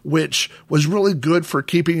 which was really good for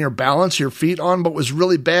keeping your balance, your feet on, but was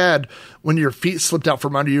really bad when your feet slipped out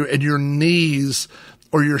from under you and your knees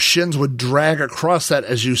or your shins would drag across that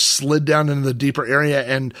as you slid down into the deeper area.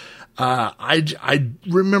 And I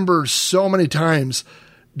remember so many times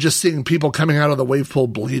just seeing people coming out of the wave pool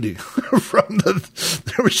bleeding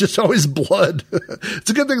there was just always blood. It's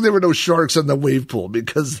a good thing there were no sharks in the wave pool,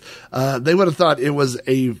 because they would have thought it was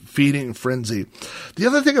a feeding frenzy. The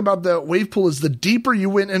other thing about the wave pool is the deeper you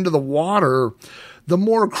went into the water, the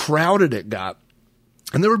more crowded it got.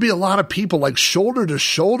 And there would be a lot of people, like shoulder to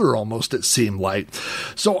shoulder almost, it seemed like.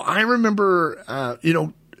 So I remember,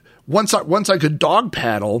 once I could dog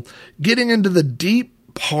paddle, getting into the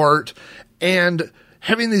deep part, and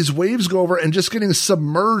having these waves go over and just getting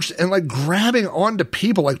submerged and like grabbing onto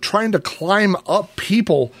people, like trying to climb up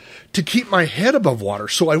people to keep my head above water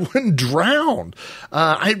so I wouldn't drown.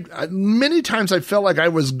 I many times I felt like I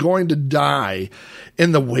was going to die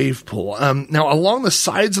in the wave pool. Now along the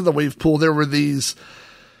sides of the wave pool, there were these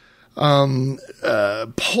poles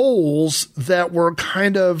that were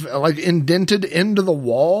kind of like indented into the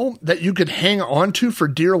wall that you could hang onto for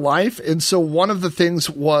dear life. And so one of the things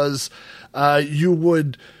was, you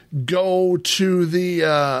would go to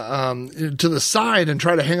the side and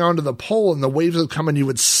try to hang on to the pole, and the waves would come and you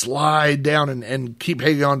would slide down and keep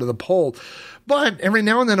hanging on to the pole. But every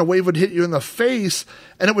now and then a wave would hit you in the face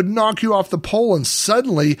and it would knock you off the pole, and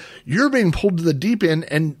suddenly you're being pulled to the deep end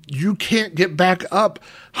and you can't get back up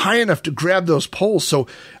high enough to grab those poles. So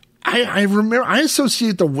I remember, I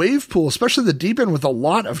associate the wave pool, especially the deep end, with a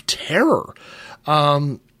lot of terror.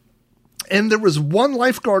 And there was one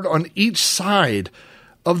lifeguard on each side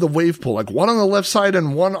of the wave pool, like one on the left side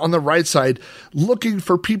and one on the right side, looking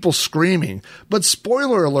for people screaming. But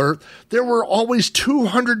spoiler alert, there were always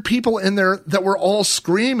 200 people in there that were all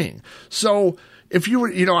screaming. So if you were,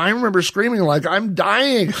 I remember screaming like, I'm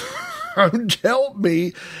dying, help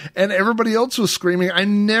me. And everybody else was screaming. I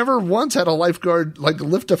never once had a lifeguard like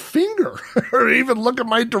lift a finger or even look at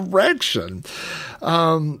my direction.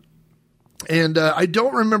 And I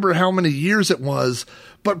don't remember how many years it was,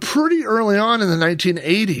 but pretty early on in the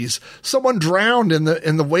 1980s, someone drowned in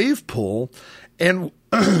the wave pool. And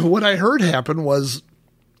what I heard happen was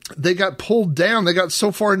they got pulled down. They got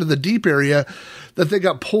so far into the deep area that they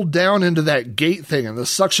got pulled down into that gate thing, and the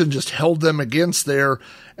suction just held them against there,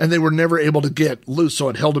 and they were never able to get loose. So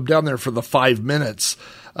it held them down there for the 5 minutes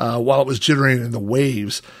while it was generating the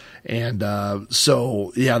waves. And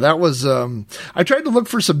so, yeah, that was, I tried to look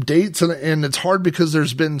for some dates, and it's hard because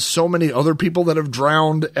there's been so many other people that have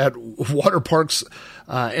drowned at water parks.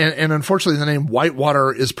 And unfortunately, the name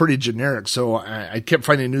Whitewater is pretty generic. So I kept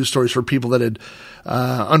finding news stories for people that had,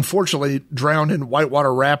 unfortunately drowned in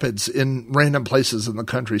Whitewater Rapids in random places in the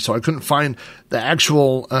country. So I couldn't find the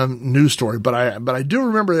actual, news story, but I do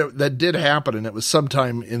remember that did happen, and it was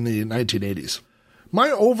sometime in the 1980s.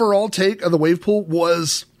 My overall take of the wave pool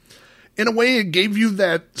was, in a way, it gave you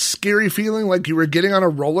that scary feeling like you were getting on a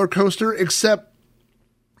roller coaster, except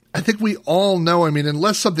I think we all know,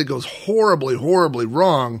 unless something goes horribly, horribly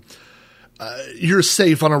wrong, you're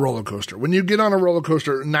safe on a roller coaster. When you get on a roller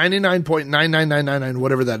coaster, 99.99999,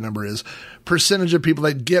 whatever that number is, percentage of people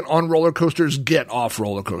that get on roller coasters get off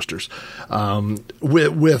roller coasters,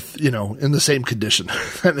 with in the same condition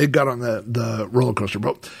that they got on the roller coaster.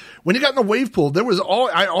 But when you got in the wave pool,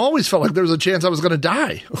 I always felt like there was a chance I was going to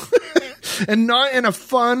die. And not in a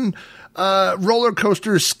fun, roller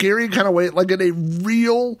coaster, scary kind of way, like in a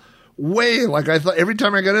real way. Like I thought, every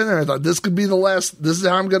time I got in there, I thought this could be the last, this is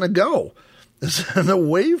how I'm going to go. This is the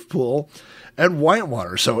wave pool at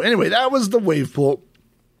Whitewater. So anyway, that was the wave pool.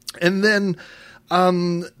 And then,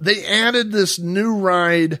 they added this new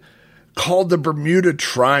ride called the Bermuda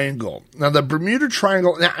Triangle. Now the Bermuda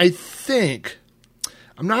Triangle,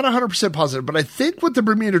 I'm not 100% positive, but I think what the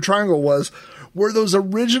Bermuda Triangle was were those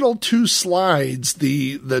original two slides,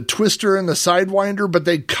 the Twister and the Sidewinder, but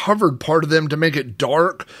they covered part of them to make it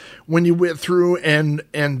dark when you went through, and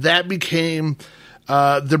that became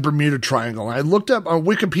the Bermuda Triangle. And I looked up on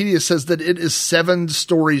Wikipedia, it says that it is 7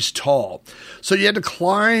 stories tall. So you had to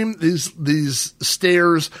climb these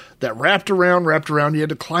stairs that wrapped around. You had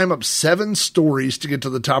to climb up 7 stories to get to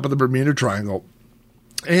the top of the Bermuda Triangle.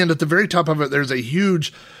 And at the very top of it, there's a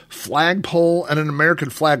huge flagpole and an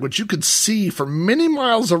American flag, which you could see for many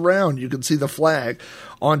miles around. You could see the flag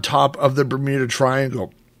on top of the Bermuda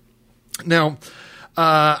Triangle. Now,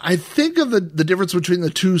 I think of the difference between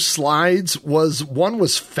the two slides was one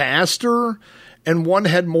was faster and one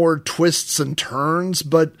had more twists and turns.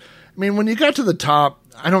 But when you got to the top,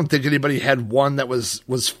 I don't think anybody had one that was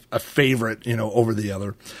a favorite, over the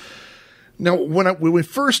other. Now, when we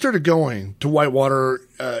first started going to Whitewater,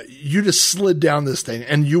 you just slid down this thing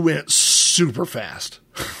and you went super fast,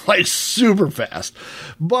 like super fast.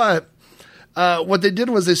 But what they did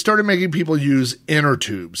was they started making people use inner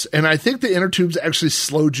tubes. And I think the inner tubes actually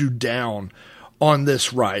slowed you down on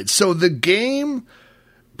this ride. So the game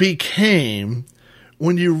became,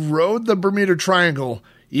 when you rode the Bermuda Triangle,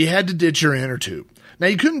 you had to ditch your inner tube. Now,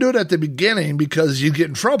 you couldn't do it at the beginning because you'd get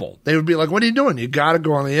in trouble. They would be like, what are you doing? You got to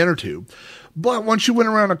go on the inner tube. But once you went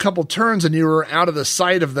around a couple turns and you were out of the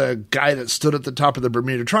sight of the guy that stood at the top of the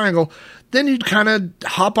Bermuda Triangle, then you'd kind of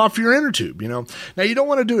hop off your inner tube, Now, you don't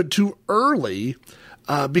want to do it too early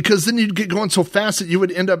because then you'd get going so fast that you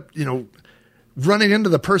would end up, running into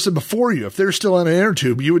the person before you. If they're still on an inner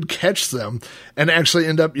tube, you would catch them and actually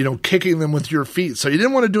end up, kicking them with your feet. So you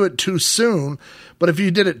didn't want to do it too soon, but if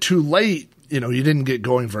you did it too late, you didn't get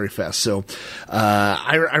going very fast. So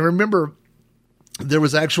I remember there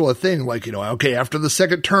was actual a thing like, okay, after the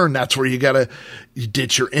second turn, that's where you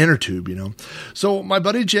ditch your inner tube, So my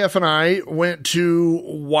buddy Jeff and I went to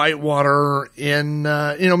Whitewater in,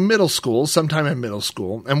 middle school, sometime in middle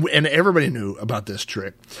school, and everybody knew about this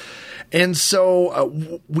trick. And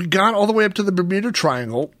so we got all the way up to the Bermuda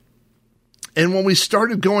Triangle, and when we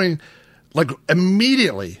started going, like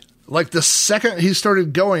immediately, like the second he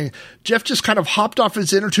started going, Jeff just kind of hopped off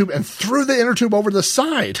his inner tube and threw the inner tube over the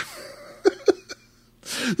side.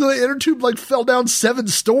 The inner tube fell down 7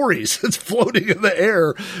 stories. It's floating in the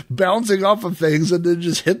air, bouncing off of things, and then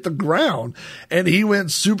just hit the ground. And he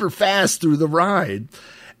went super fast through the ride.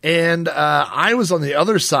 And I was on the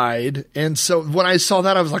other side. And so when I saw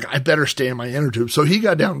that, I was like, I better stay in my inner tube. So he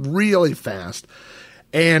got down really fast.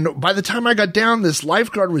 And by the time I got down, this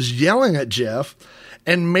lifeguard was yelling at Jeff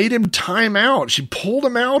and made him time out. She pulled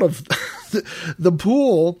him out of the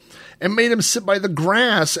pool and made him sit by the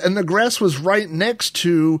grass. And the grass was right next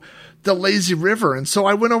to the lazy river. And so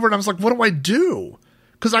I went over and I was like, what do I do?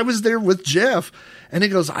 Because I was there with Jeff. And he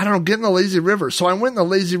goes, I don't know, get in the lazy river. So I went in the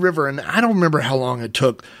lazy river, and I don't remember how long it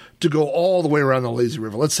took to go all the way around the lazy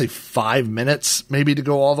river. Let's say 5 minutes maybe to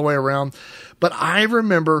go all the way around. But I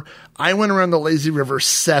remember I went around the lazy river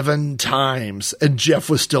 7 times, and Jeff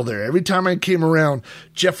was still there. Every time I came around,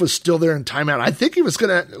 Jeff was still there in timeout. I think he was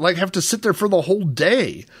going to have to sit there for the whole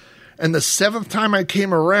day. And the 7th time I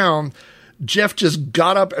came around, Jeff just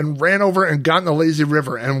got up and ran over and got in the lazy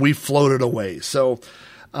river, and we floated away. So,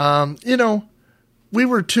 we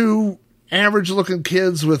were 2 average-looking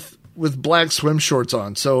kids with black swim shorts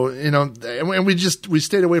on. So, and we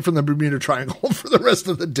stayed away from the Bermuda Triangle for the rest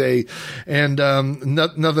of the day, and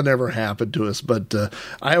nothing ever happened to us. But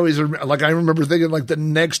I always I remember thinking the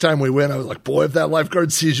next time we went, I was like, boy, if that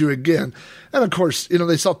lifeguard sees you again. And of course,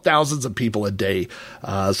 they saw thousands of people a day,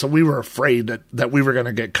 so we were afraid that we were going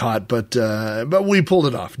to get caught. But we pulled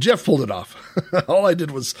it off. Jeff pulled it off. All I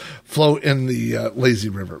did was float in the lazy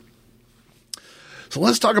river. So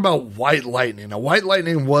let's talk about White Lightning. Now, White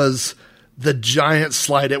Lightning was the giant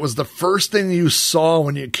slide. It was the first thing you saw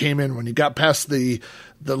when you came in. When you got past the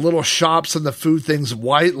little shops and the food things,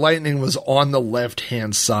 White Lightning was on the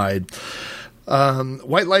left-hand side.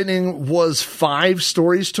 White Lightning was 5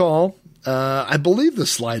 stories tall. I believe the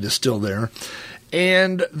slide is still there.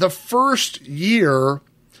 And the first year,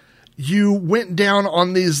 you went down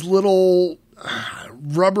on these little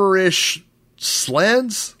rubberish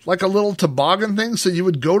sleds, like a little toboggan thing. So you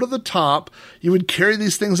would go to the top, you would carry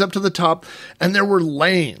these things up to the top, and there were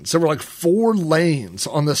lanes. There were 4 lanes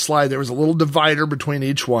on the slide. There was a little divider between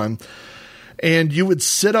each one. And you would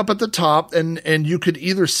sit up at the top, and you could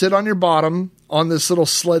either sit on your bottom on this little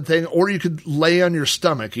sled thing, or you could lay on your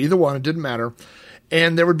stomach. Either one, it didn't matter.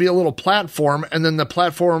 And there would be a little platform, and then the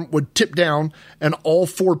platform would tip down, and all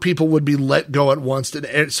 4 people would be let go at once.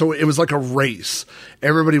 And so it was like a race.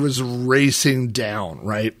 Everybody was racing down,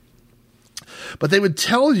 right? But they would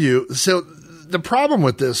tell you, so the problem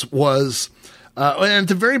with this was, and at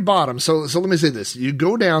the very bottom, so let me say this. You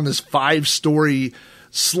go down this 5-story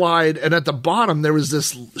slide, and at the bottom, there was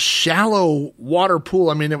this shallow water pool.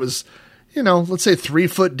 I mean, it was, let's say 3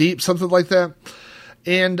 foot deep, something like that.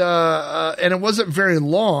 And it wasn't very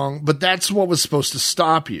long, but that's what was supposed to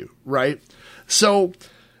stop you, right? So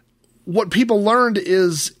what people learned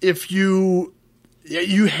is if you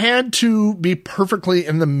had to be perfectly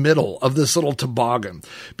in the middle of this little toboggan,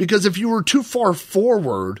 because if you were too far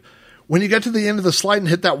forward, when you got to the end of the slide and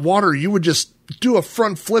hit that water, you would just do a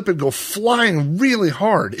front flip and go flying really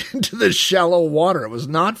hard into the shallow water. It was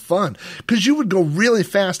not fun because you would go really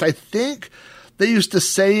fast. I think they used to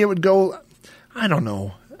say it would go, I don't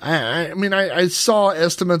know. I mean, I saw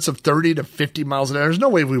estimates of 30 to 50 miles an hour. There's no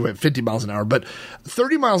way we went 50 miles an hour, but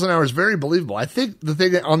 30 miles an hour is very believable. I think the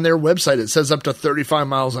thing on their website, it says up to 35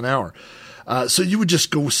 miles an hour. So you would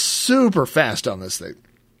just go super fast on this thing.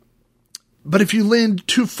 But if you leaned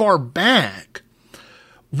too far back,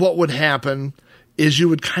 what would happen is you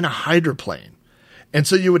would kind of hydroplane. And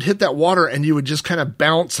so you would hit that water and you would just kind of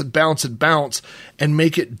bounce and bounce and bounce and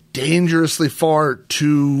make it dangerously far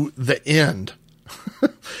to the end.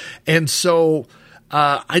 And so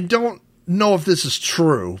I don't know if this is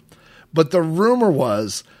true, but the rumor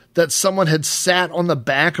was that someone had sat on the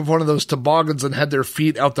back of one of those toboggans and had their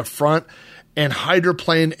feet out the front and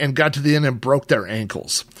hydroplaned and got to the end and broke their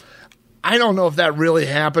ankles. I don't know if that really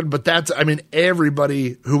happened, but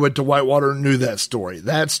everybody who went to Whitewater knew that story.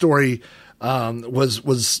 That story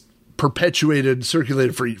was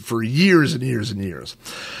circulated for years and years and years.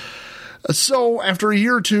 So after a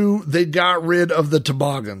year or two, they got rid of the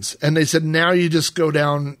toboggans, and they said, now you just go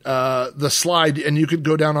down the slide, and you could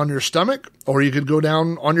go down on your stomach or you could go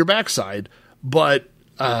down on your backside, but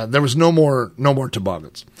there was no more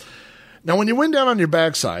toboggans. Now, when you went down on your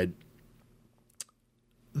backside,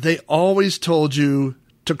 they always told you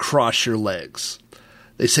to cross your legs.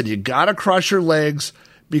 They said you got to cross your legs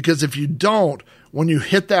because if you don't, when you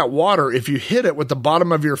hit that water, if you hit it with the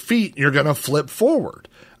bottom of your feet, you're going to flip forward.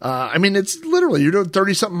 It's literally, you're doing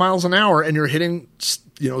 30-something miles an hour and you're hitting,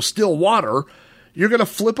 still water, you're going to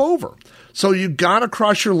flip over. So you got to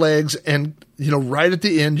cross your legs and, right at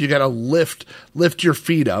the end, you got to lift your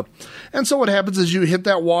feet up. And so what happens is you hit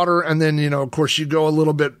that water and then, of course, you go a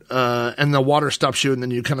little bit and the water stops you and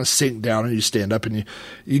then you kind of sink down and you stand up and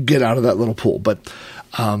you get out of that little pool. But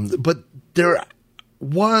there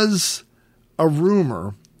was a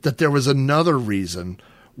rumor that there was another reason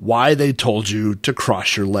why they told you to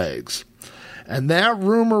cross your legs. And that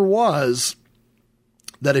rumor was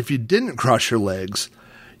that if you didn't cross your legs,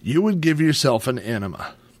 you would give yourself an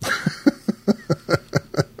enema.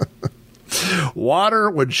 Water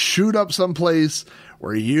would shoot up someplace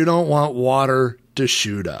where you don't want water to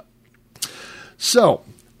shoot up. So,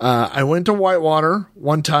 I went to Whitewater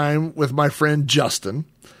one time with my friend Justin,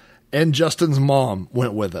 and Justin's mom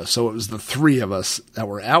went with us. So it was the three of us that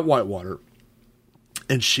were at Whitewater,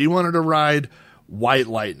 and she wanted to ride White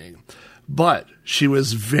Lightning. But she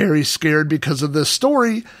was very scared because of this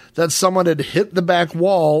story that someone had hit the back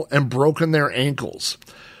wall and broken their ankles.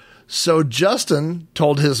 So Justin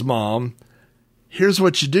told his mom, here's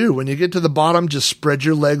what you do. When you get to the bottom, just spread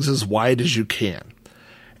your legs as wide as you can.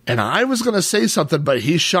 And I was going to say something, but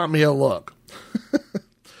he shot me a look.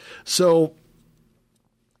 So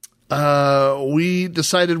we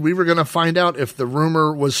decided we were going to find out if the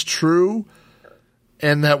rumor was true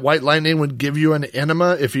and that White Lightning would give you an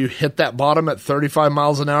enema if you hit that bottom at 35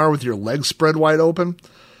 miles an hour with your legs spread wide open,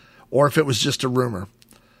 or if it was just a rumor.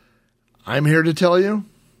 I'm here to tell you,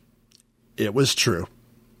 it was true.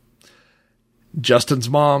 Justin's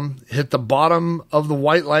mom hit the bottom of the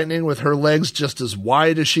White Lightning with her legs just as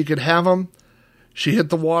wide as she could have them. She hit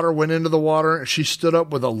the water, went into the water. She stood up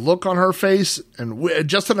with a look on her face, and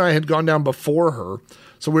Justin and I had gone down before her,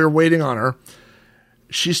 so we were waiting on her.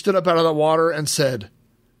 She stood up out of the water and said,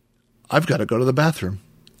 I've got to go to the bathroom.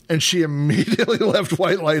 And she immediately left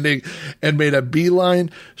White Lightning and made a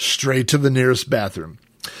beeline straight to the nearest bathroom.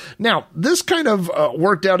 Now, this kind of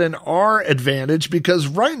worked out in our advantage because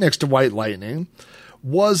right next to White Lightning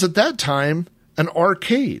was at that time an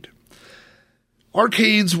arcade.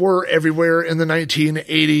 Arcades were everywhere in the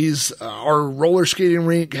 1980s. Our roller skating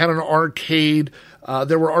rink had an arcade.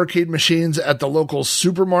 There were arcade machines at the local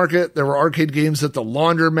supermarket. There were arcade games at the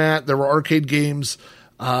laundromat. There were arcade games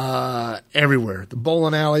everywhere. The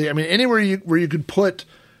bowling alley. I mean, anywhere where you could put,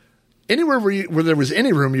 anywhere where there was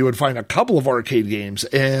any room, you would find a couple of arcade games.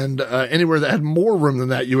 And anywhere that had more room than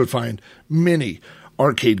that, you would find many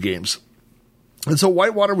arcade games. And so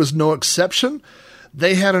Whitewater was no exception.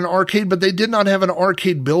 They had an arcade, but they did not have an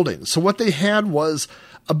arcade building. So what they had was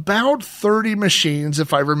about 30 machines,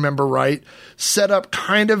 if I remember right, set up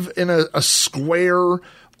kind of in a square,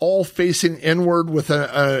 all facing inward with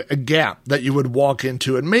a gap that you would walk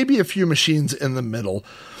into, and maybe a few machines in the middle.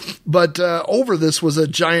 But over this was a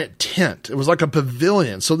giant tent. It was like a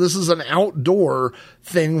pavilion. So this is an outdoor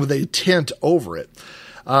thing with a tent over it.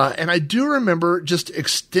 And I do remember just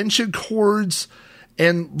extension cords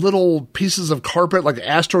and little pieces of carpet, like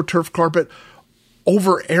AstroTurf carpet,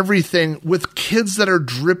 over everything with kids that are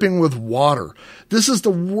dripping with water. This is the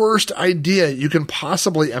worst idea you can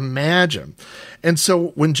possibly imagine. And so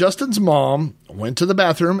when Justin's mom went to the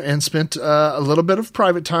bathroom and spent a little bit of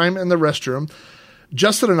private time in the restroom,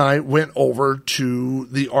 Justin and I went over to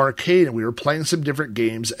the arcade and we were playing some different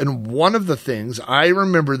games. And one of the things, I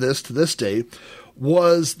remember this to this day,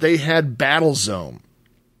 was they had Battle Zone.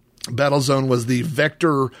 Battle Zone was the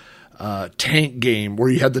vector tank game where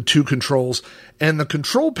you had the two controls. And the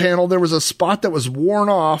control panel, there was a spot that was worn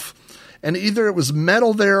off, and either it was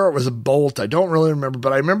metal there or it was a bolt. I don't really remember,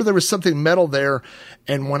 but I remember there was something metal there.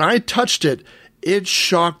 And when I touched it, it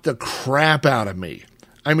shocked the crap out of me.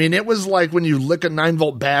 I mean, it was like when you lick a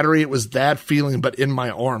 9-volt battery, it was that feeling, but in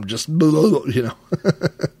my arm, just, you know.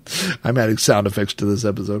 I'm adding sound effects to this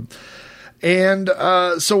episode. And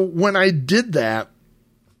so when I did that,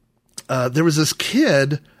 there was this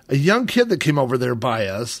kid, a young kid that came over there by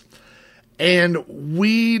us, and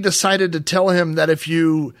we decided to tell him that if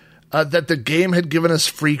you that the game had given us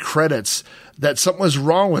free credits, that something was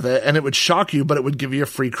wrong with it, and it would shock you, but it would give you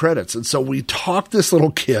free credits. And so we talked this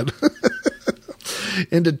little kid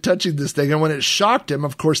into touching this thing. And when it shocked him,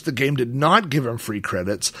 of course, the game did not give him free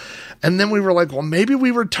credits. And then we were like, well, maybe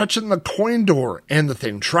we were touching the coin door and the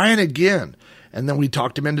thing. Try it again. And then we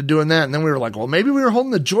talked him into doing that. And then we were like, well, maybe we were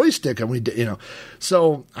holding the joystick and we did,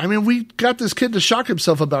 So, I mean, we got this kid to shock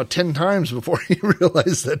himself about 10 times before he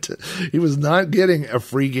realized that he was not getting a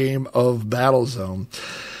free game of Battlezone.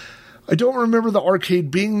 I don't remember the arcade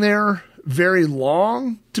being there very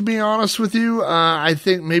long, to be honest with you. I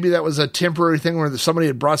think maybe that was a temporary thing where somebody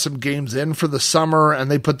had brought some games in for the summer and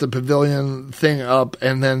they put the pavilion thing up,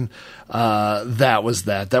 and then that was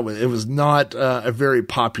that. It was not a very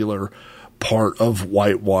popular part of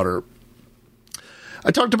Whitewater. I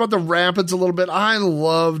talked about the rapids a little bit. I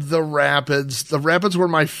loved the rapids. The rapids were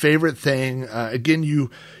my favorite thing. Again, you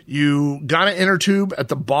got an inner tube at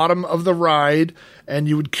the bottom of the ride, and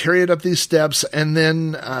you would carry it up these steps, and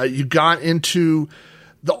then you got into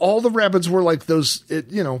all the rapids were like those.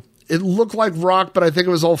 It looked like rock, but I think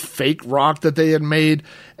it was all fake rock that they had made,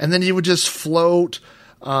 and then you would just float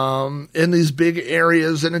in these big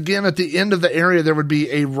areas. And again, at the end of the area, there would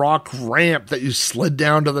be a rock ramp that you slid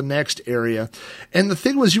down to the next area. And the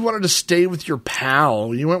thing was, you wanted to stay with your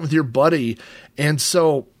pal. You went with your buddy. And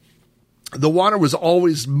so the water was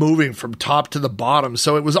always moving from top to the bottom.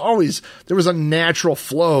 So it was always, there was a natural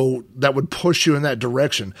flow that would push you in that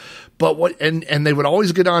direction. But and they would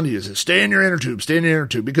always get on to you, say, stay in your inner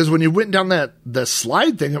tube, because when you went down the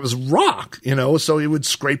slide thing, it was rock, so you would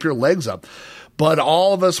scrape your legs up. But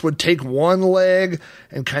all of us would take one leg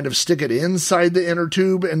and kind of stick it inside the inner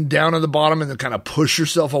tube and down at the bottom, and then kind of push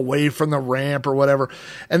yourself away from the ramp or whatever.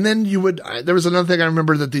 And then there was another thing I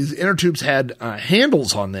remember, that these inner tubes had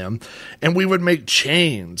handles on them, and we would make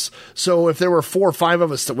chains. So if there were 4 or 5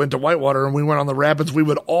 of us that went to Whitewater and we went on the rapids, we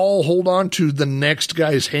would all hold on to the next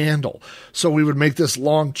guy's handle. So we would make this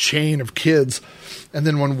long chain of kids. And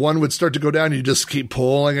then when one would start to go down, you just keep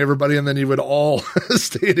pulling everybody, and then you would all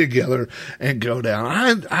stay together and go down.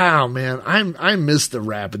 I miss the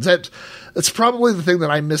rapids. That's probably the thing that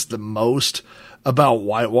I miss the most about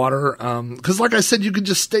Whitewater. Because like I said, you could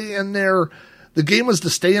just stay in there. The game was to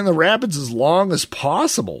stay in the rapids as long as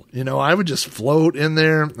possible. I would just float in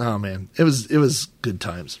there. Oh man, it was good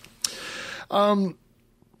times.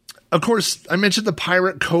 Of course, I mentioned the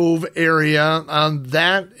Pirate Cove area.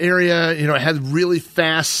 That area, it had really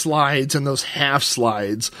fast slides and those half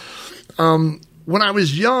slides. When I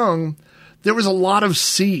was young, there was a lot of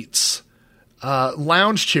seats,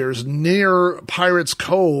 lounge chairs near Pirates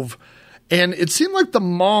Cove, and it seemed like the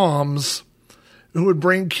moms who would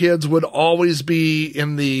bring kids would always be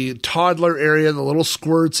in the toddler area, the little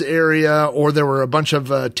squirts area, or there were a bunch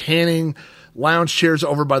of tanning lounge chairs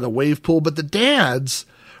over by the wave pool, but the dads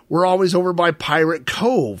were always over by Pirate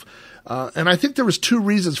Cove. And I think there was 2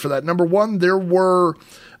 reasons for that. Number one, there were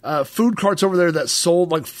food carts over there that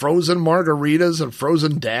sold like frozen margaritas and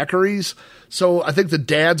frozen daiquiris. So I think the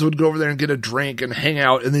dads would go over there and get a drink and hang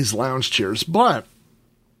out in these lounge chairs. But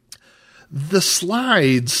the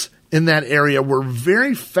slides in that area were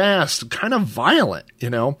very fast, kind of violent,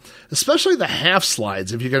 especially the half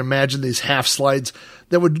slides. If you can imagine these half slides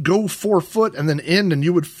that would go 4 foot and then end, and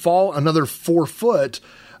you would fall another 4 foot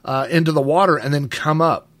into the water and then come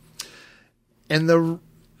up. And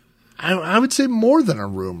I would say more than a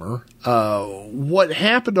rumor, what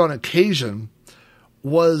happened on occasion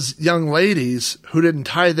was young ladies who didn't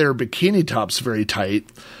tie their bikini tops very tight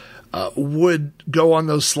would go on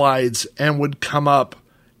those slides and would come up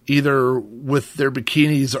either with their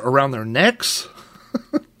bikinis around their necks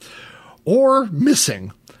or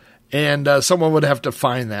missing. And someone would have to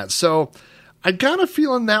find that. So I got a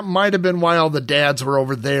feeling that might have been why all the dads were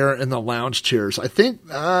over there in the lounge chairs. I think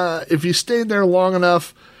if you stayed there long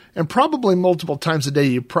enough, and probably multiple times a day,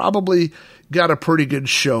 you probably got a pretty good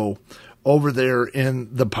show over there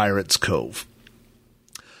in the Pirates Cove.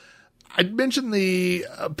 I mentioned the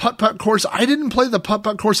putt-putt course. I didn't play the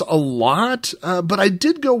putt-putt course a lot, but I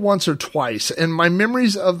did go once or twice. And my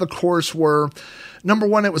memories of the course were, number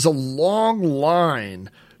one, it was a long line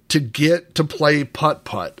to get to play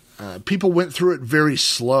putt-putt. People went through it very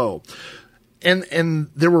slow. And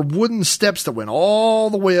there were wooden steps that went all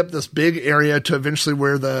the way up this big area to eventually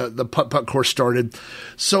where the putt-putt course started.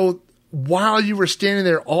 So while you were standing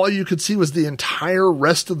there, all you could see was the entire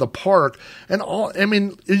rest of the park. And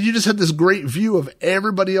you just had this great view of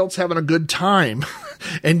everybody else having a good time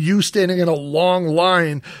and you standing in a long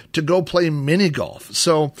line to go play mini golf.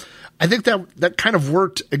 So I think that kind of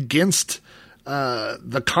worked against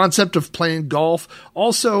the concept of playing golf.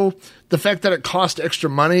 Also, the fact that it cost extra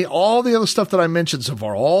money. All the other stuff that I mentioned so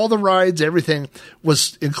far, all the rides, everything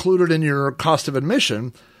was included in your cost of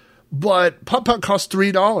admission. But putt-putt cost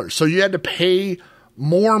 $3, so you had to pay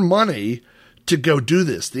more money to go do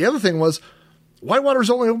this. The other thing was, Whitewater's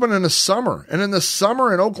only open in the summer. And in the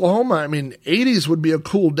summer in Oklahoma, I mean, 80s would be a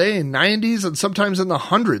cool day. 90s and sometimes in the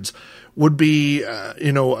hundreds would be,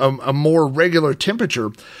 a more regular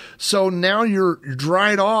temperature. So now you're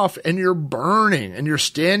dried off and you're burning and you're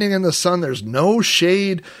standing in the sun. There's no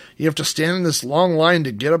shade. You have to stand in this long line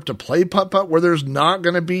to get up to play putt-putt where there's not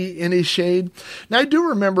going to be any shade. Now, I do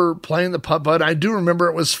remember playing the putt-putt. I do remember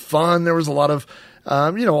it was fun. There was a lot of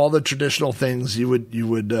all the traditional things you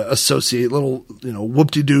would associate, little,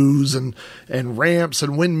 whoop-de-doos and ramps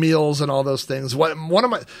and windmills and all those things. One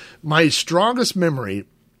of my strongest memory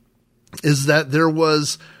is that there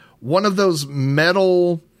was one of those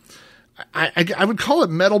metal, I would call it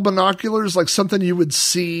metal binoculars, like something you would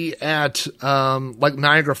see at like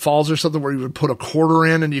Niagara Falls or something, where you would put a quarter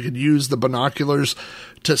in and you could use the binoculars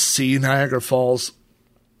to see Niagara Falls.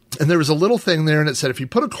 And there was a little thing there, and it said, if you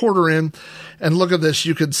put a quarter in and look at this,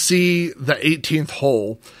 you could see the 18th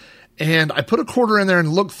hole. And I put a quarter in there and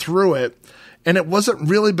looked through it, and it wasn't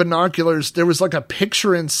really binoculars. There was like a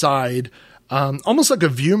picture inside, almost like a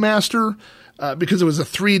Viewmaster, because it was a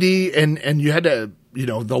 3D, and you had to,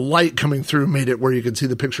 the light coming through made it where you could see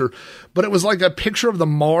the picture. But it was like a picture of the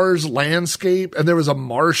Mars landscape, and there was a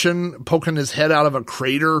Martian poking his head out of a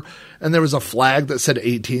crater, and there was a flag that said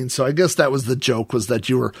 18. So I guess that was the joke, was that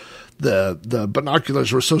you were, the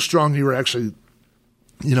binoculars were so strong you were actually,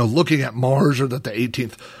 looking at Mars, or that the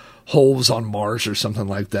 18th hole was on Mars or something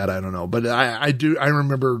like that. I don't know. But I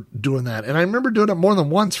remember doing that. And I remember doing it more than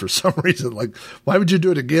once for some reason. Like, why would you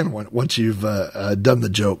do it again once you've done the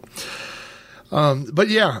joke? But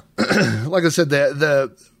yeah, like I said,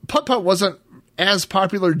 the putt-putt wasn't as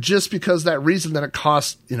popular just because that reason, that it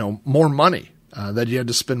cost, more money, that you had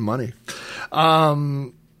to spend money.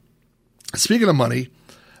 Speaking of money,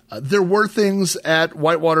 there were things at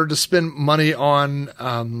Whitewater to spend money on,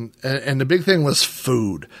 and the big thing was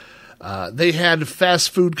food. They had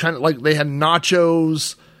fast food, kind of like they had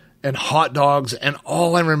nachos and hot dogs, and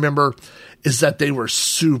all I remember is that they were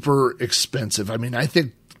super expensive. I mean, I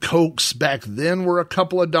think Cokes back then were a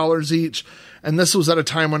couple of dollars each, and this was at a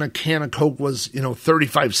time when a can of Coke was,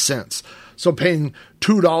 35 cents. So paying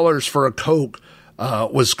 $2 for a Coke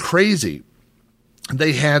was crazy.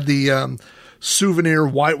 They had the souvenir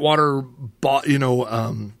Whitewater,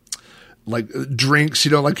 like drinks,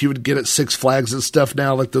 like you would get at Six Flags and stuff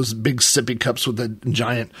now, like those big sippy cups with the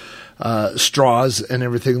giant straws and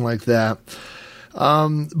everything like that.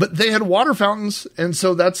 But they had water fountains, and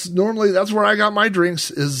so that's where I got my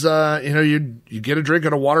drinks, is, you get a drink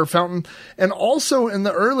at a water fountain. And also in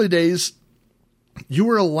the early days, you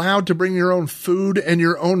were allowed to bring your own food and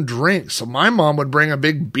your own drinks. So my mom would bring a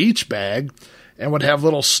big beach bag and would have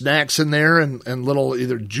little snacks in there, and little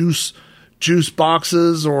either juice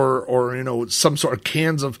boxes or some sort of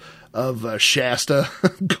cans of Shasta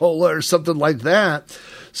cola or something like that.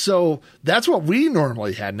 So that's what we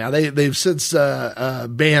normally had. Now they've since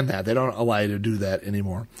banned that. They don't allow you to do that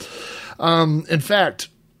anymore. In fact,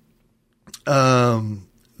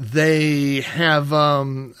 they have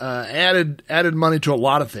added money to a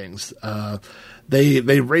lot of things.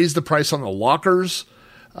 They raised the price on the lockers.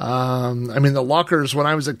 The lockers, when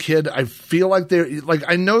I was a kid, I feel like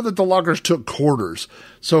I know that the lockers took quarters.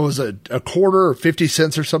 So it was a quarter or 50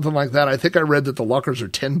 cents or something like that. I think I read that the lockers are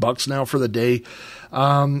 $10 now for the day.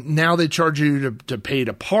 Now they charge you to pay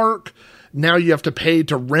to park. Now you have to pay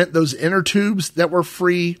to rent those inner tubes that were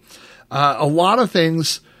free. A lot of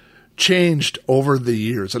things changed over the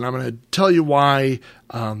years, and I'm going to tell you why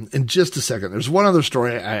in just a second. There's one other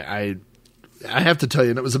story I have to tell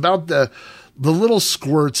you, and it was about the Little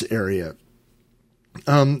Squirts area.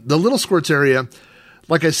 The Little Squirts area,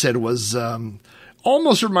 like I said, was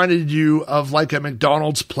almost reminded you of like a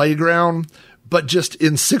McDonald's playground, but just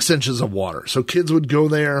in 6 inches of water. So kids would go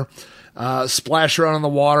there, splash around in the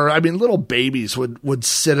water. I mean, little babies would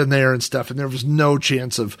sit in there and stuff, and there was no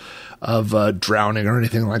chance of drowning or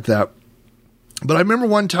anything like that. But I remember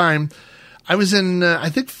one time I was in, I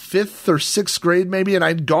think 5th or 6th grade maybe, and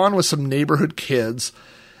I'd gone with some neighborhood kids,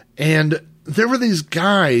 and there were these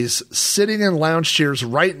guys sitting in lounge chairs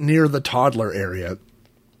right near the toddler area.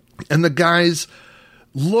 And the guys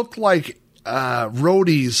looked like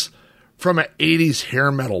roadies from an 80s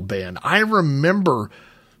hair metal band. I remember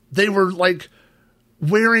they were like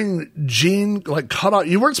wearing cut off.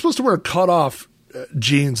 You weren't supposed to wear cut off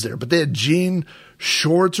jeans there, but they had jean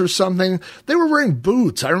shorts or something. They were wearing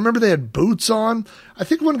boots. I remember they had boots on. I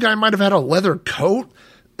think one guy might have had a leather coat.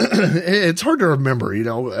 It's hard to remember,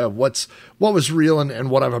 what was real and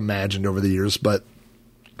what I've imagined over the years. But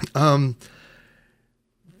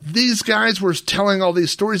these guys were telling all these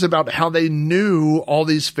stories about how they knew all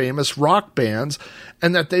these famous rock bands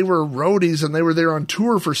and that they were roadies and they were there on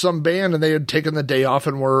tour for some band and they had taken the day off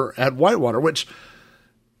and were at Whitewater, which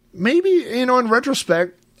maybe, in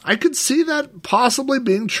retrospect, I could see that possibly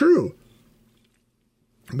being true.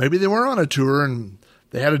 Maybe they were on a tour and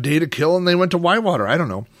they had a day to kill and they went to Whitewater. I don't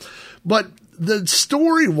know. But the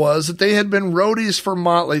story was that they had been roadies for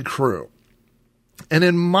Motley Crue. And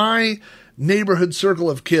in my neighborhood circle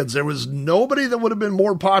of kids, there was nobody that would have been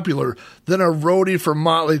more popular than a roadie for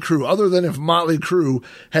Motley Crue, other than if Motley Crue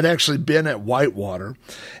had actually been at Whitewater.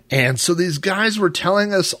 And so these guys were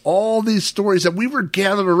telling us all these stories that we were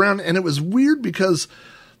gathered around, and it was weird because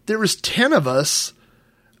there was 10 of us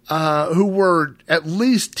who were at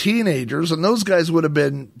least teenagers, and those guys would have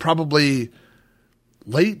been probably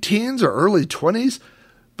late teens or early 20s.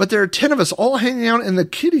 But there are 10 of us all hanging out in the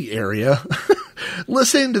kiddie area,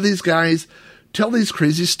 listening to these guys tell these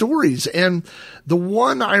crazy stories. And the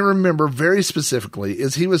one I remember very specifically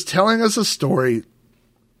is he was telling us a story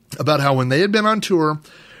about how when they had been on tour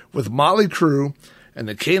with Motley Crue and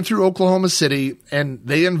they came through Oklahoma City and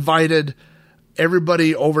they invited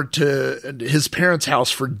everybody over to his parents' house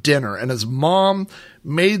for dinner, and his mom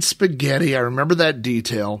made spaghetti. I remember that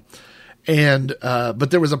detail. And,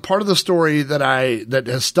 but there was a part of the story that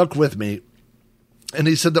has stuck with me. And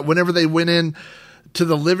he said that whenever they went in to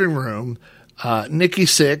the living room, Nikki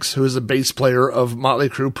Sixx, who is a bass player of Motley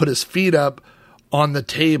Crue, put his feet up on the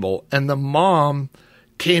table, and the mom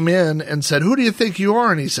came in and said, "Who do you think you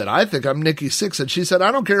are?" And he said, "I think I'm Nikki Sixx." And she said,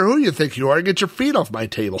 "I don't care who you think you are. Get your feet off my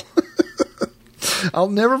table." I'll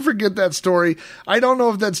never forget that story. I don't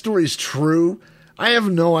know if that story is true. I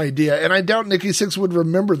have no idea. And I doubt Nikki Sixx would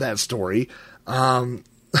remember that story.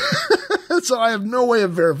 So I have no way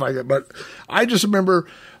of verifying it. But I just remember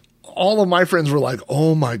all of my friends were like,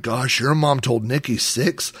 "Oh my gosh, your mom told Nikki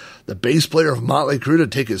Sixx, the bass player of Motley Crue, to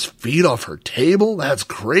take his feet off her table? That's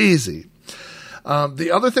crazy."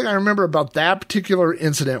 The other thing I remember about that particular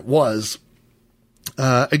incident was,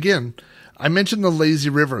 again, I mentioned the Lazy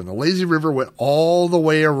River, and the Lazy River went all the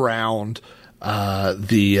way around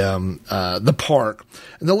the park,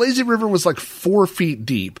 and the Lazy River was like 4 feet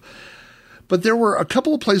deep. But there were a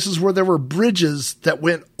couple of places where there were bridges that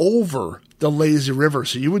went over the Lazy River.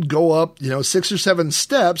 So you would go up, 6 or 7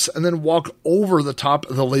 steps and then walk over the top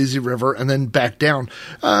of the Lazy River and then back down,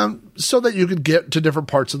 so that you could get to different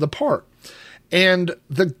parts of the park. And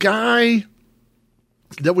the guy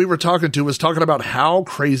that we were talking to was talking about how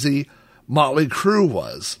crazy Motley Crue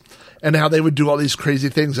was and how they would do all these crazy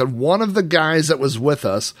things. And one of the guys that was with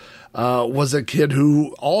us was a kid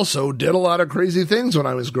who also did a lot of crazy things when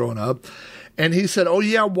I was growing up. And he said, "Oh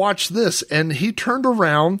yeah, watch this." And he turned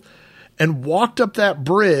around and walked up that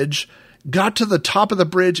bridge, got to the top of the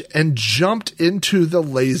bridge, and jumped into the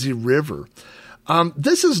Lazy River.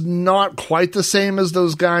 This is not quite the same as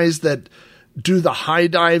those guys that do the high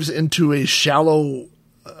dives into a shallow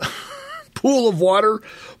pool of water,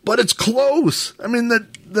 but it's close. I mean,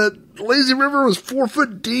 the Lazy River was 4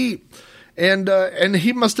 foot deep, and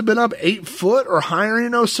he must have been up 8 foot or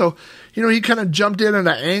higher, so, he kind of jumped in at an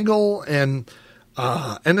angle, and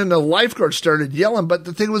then the lifeguard started yelling. But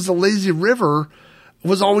the thing was, the Lazy River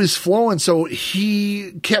was always flowing, so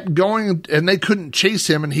he kept going, and they couldn't chase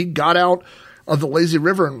him, and he got out of the Lazy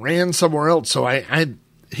River and ran somewhere else. So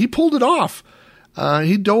he pulled it off.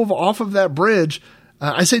 He dove off of that bridge.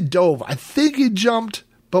 I say dove. I think he jumped,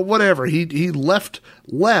 but whatever. He leapt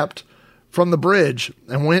from the bridge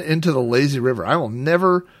and went into the Lazy River. I will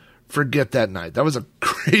never forget that night. That was a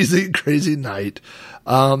crazy, crazy night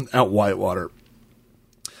at Whitewater.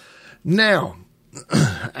 Now,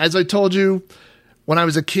 as I told you, when I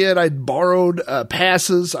was a kid, I borrowed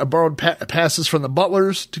passes. I borrowed passes from the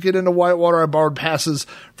Butlers to get into Whitewater. I borrowed passes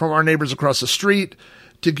from our neighbors across the street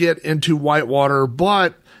to get into Whitewater.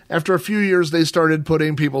 But after a few years, they started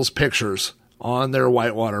putting people's pictures on their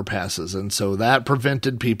Whitewater passes. And so that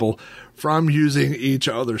prevented people from using each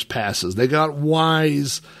other's passes. They got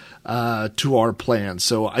wise to our plan.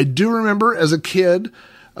 So I do remember as a kid,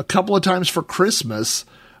 a couple of times for Christmas,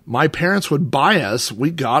 my parents would buy us,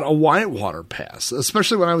 we got a Whitewater pass,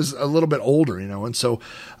 especially when I was a little bit older, and so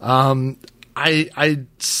I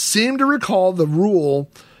seem to recall the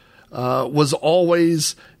rule was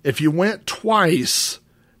always, if you went twice,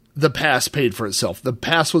 the pass paid for itself. The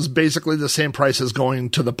pass was basically the same price as going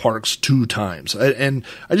to the parks 2 times. And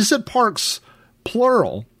I just said parks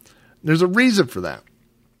plural. There's a reason for that.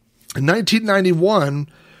 In 1991,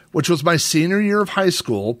 which was my senior year of high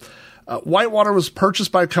school, Whitewater was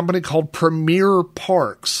purchased by a company called Premier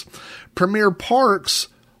Parks. Premier Parks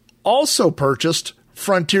also purchased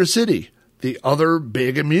Frontier City, the other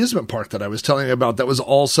big amusement park that I was telling you about that was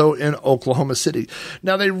also in Oklahoma City.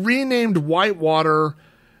 Now, they renamed Whitewater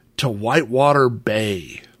to Whitewater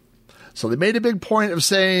Bay. So they made a big point of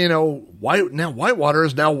saying, Whitewater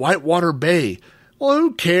is now Whitewater Bay. Well,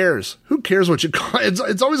 who cares? Who cares what you call it?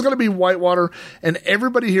 It's always going to be Whitewater, and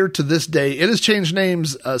everybody here to this day, it has changed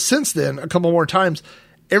names since then a couple more times.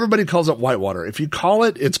 Everybody calls it Whitewater. If you call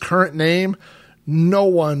it its current name, no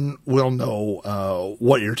one will know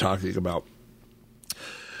what you're talking about.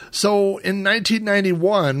 So in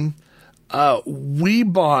 1991, we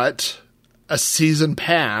bought a season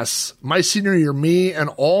pass. My senior year, me and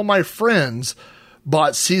all my friends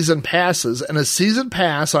bought season passes, and a season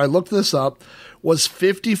pass, I looked this up, was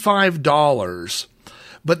 $55,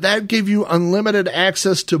 but that gave you unlimited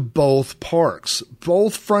access to both parks,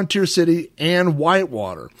 both Frontier City and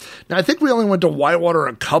Whitewater. Now, I think we only went to Whitewater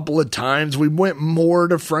a couple of times. We went more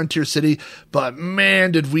to Frontier City, but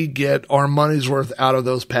man, did we get our money's worth out of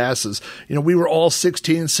those passes. We were all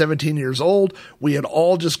 16, 17 years old. We had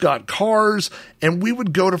all just got cars, and we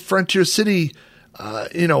would go to Frontier City,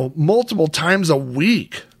 multiple times a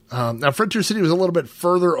week. Now, Frontier City was a little bit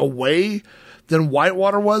further away than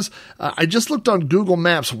Whitewater was. I just looked on Google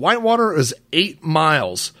Maps. Whitewater is 8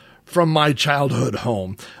 miles from my childhood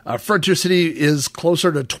home. Frontier City is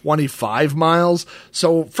closer to 25 miles.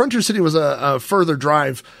 So Frontier City was a further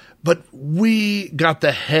drive, but we got we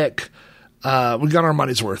got our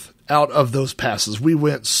money's worth out of those passes. We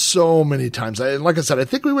went so many times. Like I said, I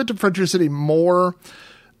think we went to Frontier City more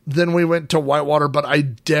than we went to Whitewater, but I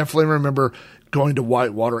definitely remember going to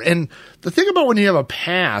Whitewater. And the thing about when you have a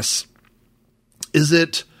pass is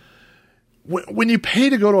that when you pay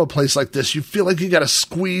to go to a place like this, you feel like you got to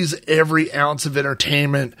squeeze every ounce of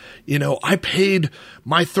entertainment. I paid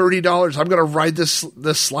my $30. I'm going to ride this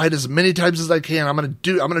slide as many times as I can. I'm going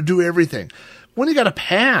to do everything. When you got a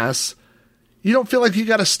pass, you don't feel like you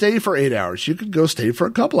got to stay for 8 hours. You could go stay for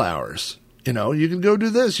a couple hours. You can go do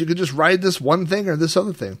this. You could just ride this one thing or this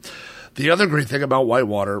other thing. The other great thing about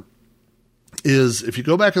Whitewater is if you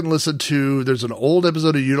go back and listen to, there's an old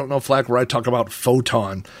episode of You Don't Know Flack where I talk about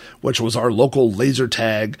Photon, which was our local laser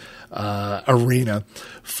tag arena.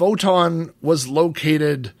 Photon was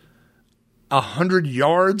located 100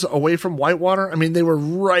 yards away from Whitewater. I mean, they were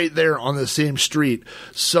right there on the same street.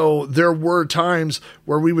 So there were times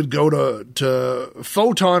where we would go to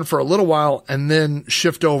Photon for a little while and then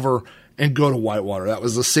shift over and go to Whitewater. That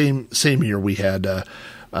was the same year we had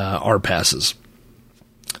our passes.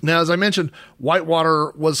 Now, as I mentioned,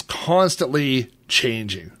 Whitewater was constantly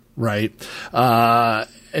changing, right?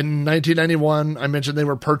 In 1991, I mentioned they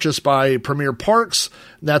were purchased by Premier Parks.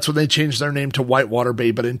 That's when they changed their name to Whitewater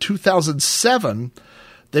Bay. But in 2007,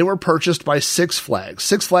 they were purchased by Six Flags.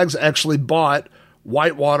 Six Flags actually bought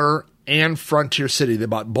Whitewater and Frontier City. They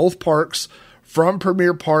bought both parks from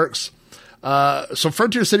Premier Parks. So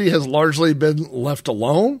Frontier City has largely been left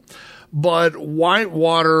alone. But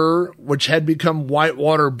Whitewater, which had become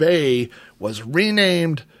Whitewater Bay, was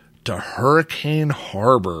renamed to Hurricane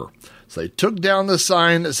Harbor. So they took down the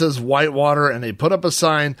sign that says Whitewater and they put up a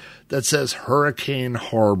sign that says Hurricane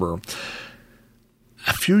Harbor.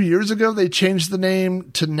 A few years ago, they changed the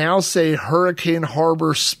name to now say Hurricane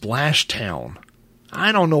Harbor Splashtown.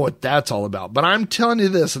 I don't know what that's all about, but I'm telling you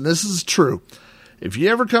this, and this is true. If you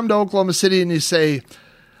ever come to Oklahoma City and you say,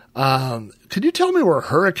 could you tell me where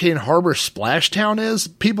Hurricane Harbor Splashtown is?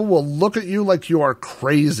 People will look at you like you are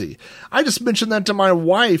crazy. I just mentioned that to my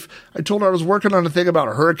wife. I told her I was working on a thing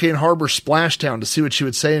about Hurricane Harbor Splashtown to see what she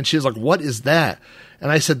would say. And she was like, what is that?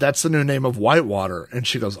 And I said, that's the new name of Whitewater. And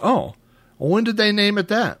she goes, oh, well, when did they name it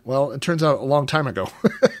that? Well, it turns out a long time ago.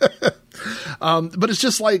 But it's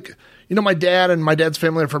just like, my dad and my dad's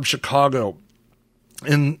family are from Chicago.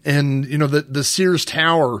 And the Sears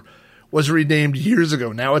Tower was renamed years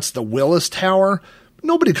ago. Now it's the Willis Tower.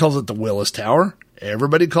 Nobody calls it the Willis Tower.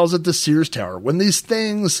 Everybody calls it the Sears Tower. When these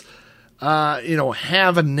things,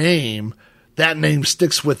 have a name, that name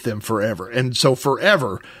sticks with them forever. And so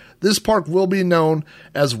forever, this park will be known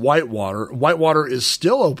as Whitewater. Whitewater is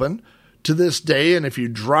still open to this day. And if you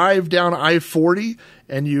drive down I-40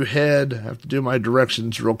 and you head, I have to do my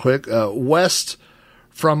directions real quick, west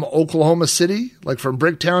from Oklahoma City, like from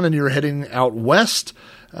Bricktown, and you're heading out west,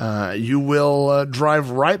 you will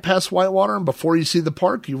drive right past Whitewater, and before you see the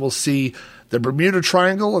park, you will see the Bermuda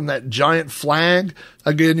Triangle and that giant flag.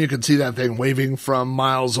 Again, you can see that thing waving from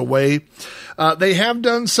miles away. They have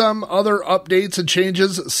done some other updates and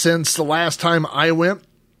changes since the last time I went.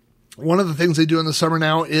 One of the things they do in the summer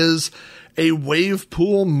now is a wave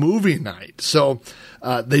pool movie night. So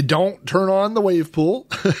they don't turn on the wave pool,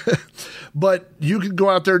 but you can go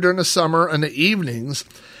out there during the summer in the evenings,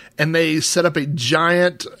 and they set up a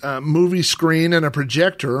giant movie screen and a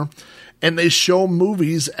projector, and they show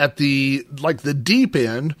movies at the deep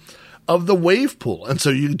end of the wave pool. And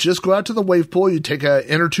so you just go out to the wave pool, you take an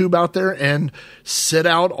inner tube out there and sit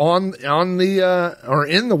out on the or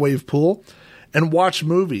in the wave pool and watch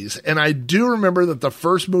movies. And I do remember that the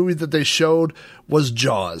first movie that they showed was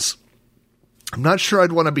Jaws. I'm not sure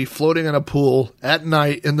I'd want to be floating in a pool at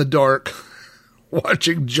night in the dark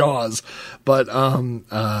watching Jaws, but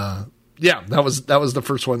yeah, that was the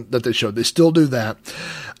first one that they showed. They still do that.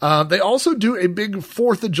 They also do a big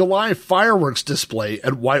 4th of July fireworks display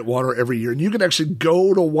at Whitewater every year. And you can actually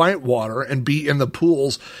go to Whitewater and be in the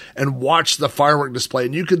pools and watch the firework display.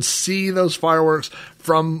 And you can see those fireworks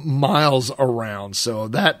from miles around. So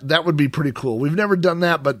that would be pretty cool. We've never done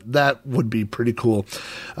that, but that would be pretty cool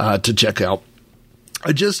to check out.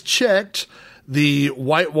 I just checked the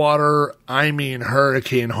Whitewater,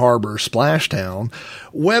 Hurricane Harbor Splashdown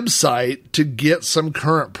website to get some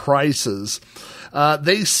current prices.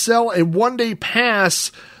 They sell a one-day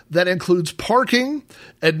pass that includes parking,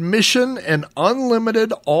 admission, and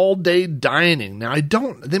unlimited all-day dining. Now,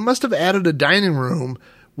 they must have added a dining room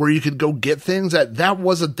where you could go get things. That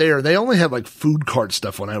wasn't there. They only had like food cart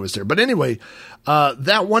stuff when I was there. But anyway,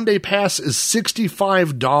 that one-day pass is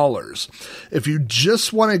 $65. If you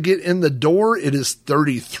just want to get in the door, it is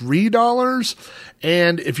 $33.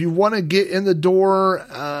 And if you want to get in the door,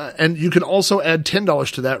 and you can also add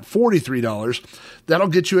 $10 to that, $43. That'll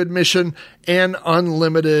get you admission and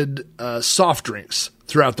unlimited soft drinks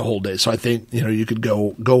throughout the whole day. So I think, you could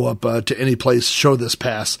go up to any place, show this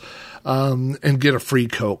pass, and get a free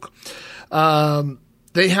Coke.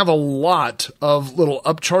 They have a lot of little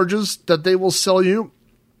upcharges that they will sell you.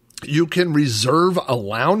 You can reserve a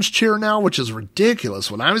lounge chair now, which is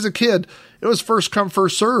ridiculous. When I was a kid, it was first come,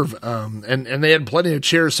 first serve. And they had plenty of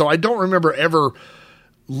chairs. So I don't remember ever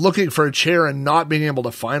looking for a chair and not being able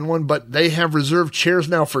to find one, but they have reserved chairs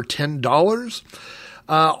now for $10.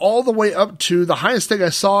 All the way up to the highest thing I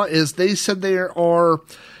saw is they said there are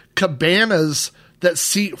cabanas that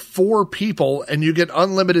seat 4 people, and you get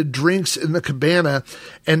unlimited drinks in the cabana,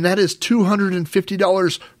 and that is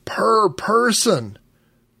 $250 per person.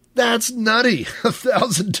 That's nutty.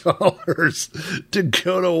 $1,000 to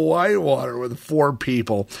go to Whitewater with 4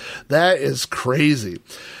 people. That is crazy.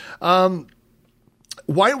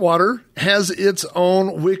 Whitewater has its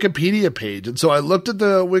own Wikipedia page. And so I looked at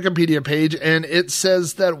the Wikipedia page, and it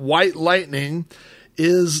says that White Lightning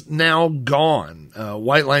is now gone.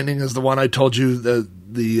 White Lightning is the one I told you, the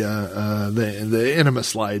enema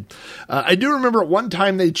slide. I do remember at one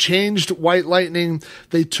time they changed White Lightning.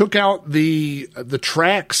 They took out the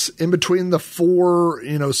tracks in between the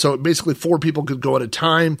 4, so basically 4 people could go at a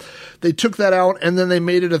time. They took that out, and then they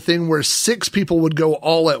made it a thing where 6 people would go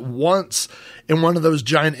all at once in one of those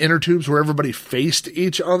giant inner tubes where everybody faced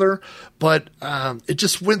each other. But it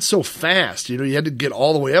just went so fast. You had to get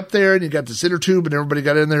all the way up there, and you got this inner tube, and everybody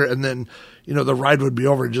got in there, and then the ride would be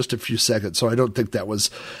over in just a few seconds. So I don't think that was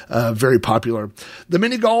very popular. The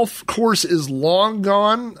mini golf course is long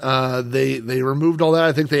gone. They removed all that.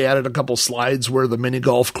 I think they added a couple slides where the mini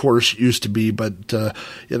golf course used to be, but the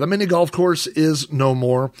mini golf course is no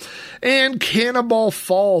more. And Cannonball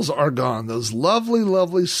Falls are gone. Those lovely,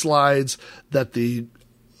 lovely slides that the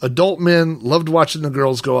adult men loved watching the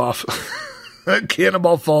girls go off.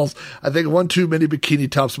 Cannonball Falls. I think one too many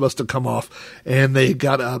bikini tops must have come off, and they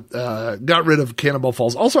got rid of Cannonball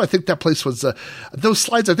Falls. Also, I think that place was those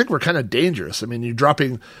slides. I think were kind of dangerous. I mean, you're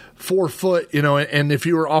dropping 4 foot, and if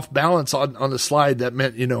you were off balance on the slide, that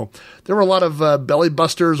meant there were a lot of belly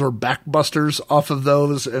busters or back busters off of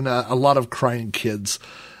those, and a lot of crying kids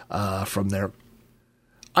from there.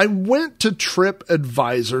 I went to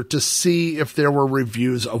TripAdvisor to see if there were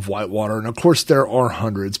reviews of Whitewater, and of course there are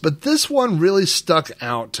hundreds, but this one really stuck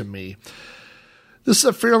out to me. This is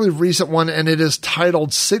a fairly recent one, and it is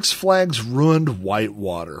titled Six Flags Ruined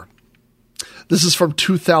Whitewater. This is from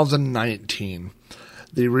 2019.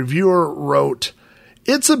 The reviewer wrote,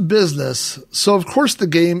 "It's a business, so of course the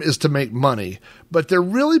game is to make money, but they're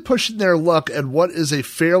really pushing their luck at what is a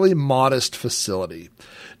fairly modest facility.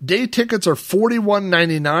 Day tickets are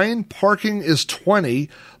 $41.99, parking is $20,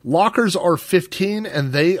 lockers are $15,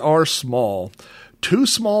 and they are small. 2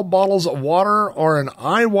 small bottles of water are an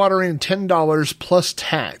eye-watering $10 plus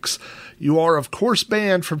tax. You are, of course,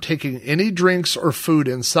 banned from taking any drinks or food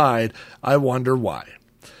inside. I wonder why.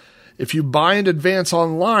 If you buy in advance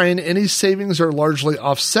online, any savings are largely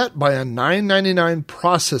offset by a $9.99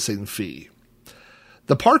 processing fee.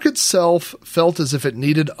 The park itself felt as if it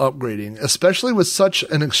needed upgrading, especially with such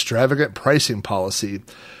an extravagant pricing policy.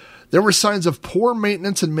 There were signs of poor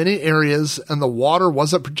maintenance in many areas, and the water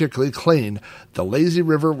wasn't particularly clean. The lazy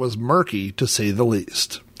river was murky, to say the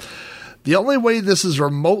least. The only way this is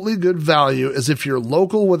remotely good value is if you're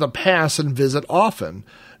local with a pass and visit often.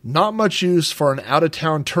 Not much use for an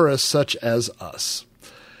out-of-town tourist such as us.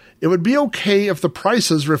 It would be okay if the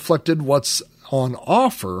prices reflected what's on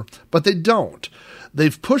offer, but they don't.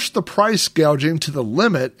 They've pushed the price gouging to the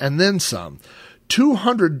limit and then some.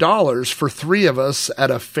 $200 for 3 of us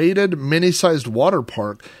at a faded, mini-sized water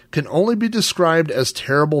park can only be described as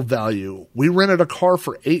terrible value. We rented a car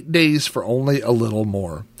for 8 days for only a little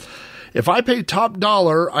more. If I pay top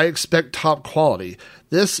dollar, I expect top quality.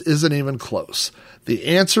 This isn't even close. The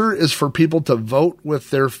answer is for people to vote with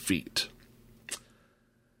their feet.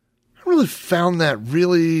 I really found that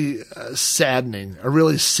really saddening, a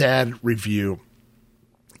really sad review.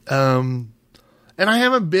 And I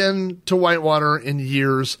haven't been to Whitewater in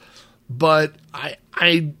years, but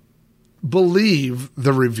I believe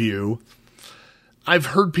the review. I've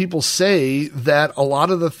heard people say that a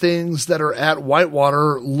lot of the things that are at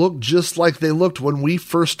Whitewater look just like they looked when we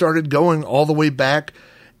first started going all the way back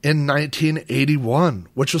in 1981,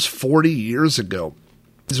 which was 40 years ago.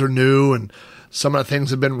 These are new and some of the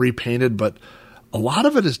things have been repainted, but a lot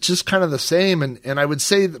of it is just kind of the same. And I would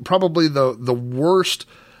say that probably the worst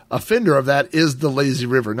offender of that is the lazy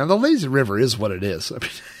river. Now, the lazy river is what it is.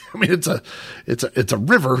 I mean, it's a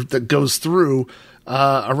river that goes through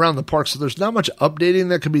around the park, so there's not much updating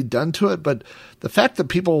that can be done to it. But the fact that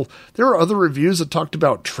there are other reviews that talked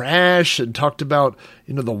about trash and talked about,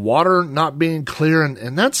 the water not being clear,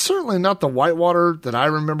 and that's certainly not the Whitewater that I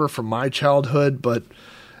remember from my childhood, but,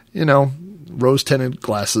 rose-tinted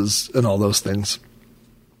glasses and all those things.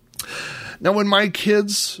 Now, when my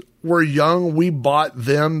kids were young, we bought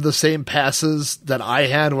them the same passes that I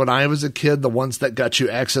had when I was a kid, the ones that got you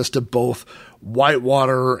access to both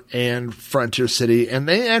Whitewater and Frontier City. And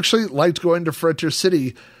they actually liked going to Frontier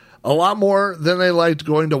City a lot more than they liked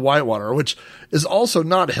going to Whitewater, which is also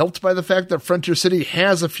not helped by the fact that Frontier City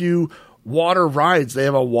has a few water rides. They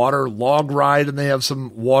have a water log ride and they have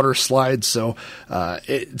some water slides. So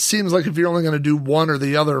it seems like if you're only going to do one or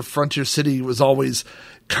the other, Frontier City was always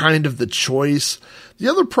kind of the choice. The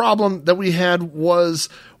other problem that we had was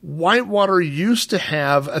Whitewater used to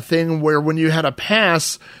have a thing where when you had a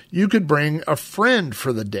pass, you could bring a friend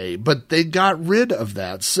for the day, but they got rid of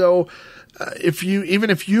that. So if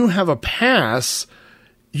you have a pass,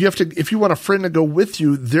 you have to, if you want a friend to go with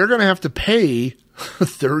you, they're going to have to pay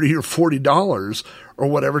 $30 or $40 or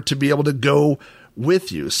whatever to be able to go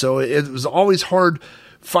with you. So it was always hard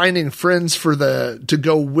finding friends to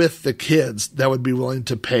go with the kids that would be willing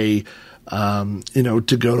to pay,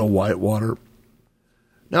 to go to Whitewater.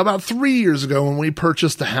 Now, about 3 years ago, when we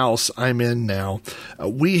purchased the house I'm in now,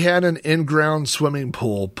 we had an in-ground swimming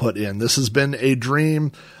pool put in. This has been a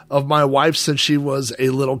dream of my wife since she was a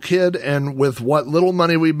little kid, and with what little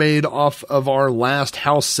money we made off of our last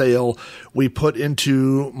house sale, we put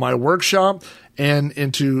into my workshop and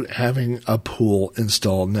into having a pool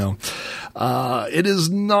installed. Now, it is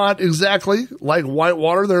not exactly like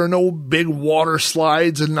Whitewater. There are no big water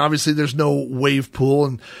slides, and obviously there's no wave pool,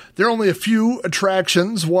 and there are only a few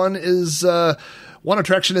attractions. One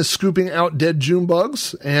attraction is scooping out dead June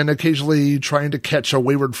bugs and occasionally trying to catch a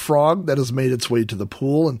wayward frog that has made its way to the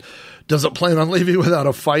pool and doesn't plan on leaving without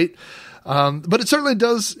a fight. But it certainly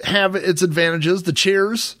does have its advantages. The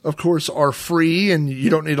chairs, of course, are free and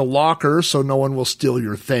you don't need a locker, so no one will steal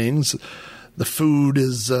your things. The food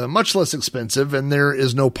is much less expensive and there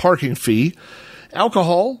is no parking fee.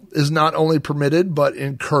 Alcohol is not only permitted, but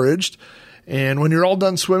encouraged. And when you're all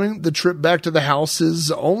done swimming, the trip back to the house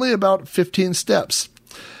is only about 15 steps.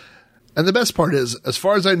 And the best part is, as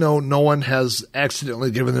far as I know, no one has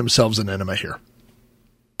accidentally given themselves an enema here.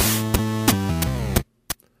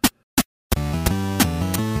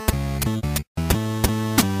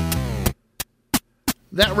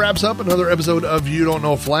 That wraps up another episode of You Don't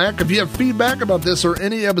Know Flack. If you have feedback about this or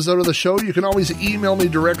any episode of the show, you can always email me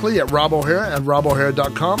directly at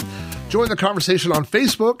robohara@robohara.com. Join the conversation on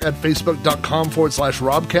Facebook at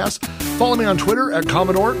facebook.com/Robcast. Follow me on Twitter at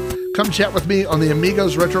Commodore. Come chat with me on the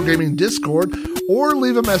Amigos Retro Gaming Discord or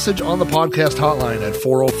leave a message on the podcast hotline at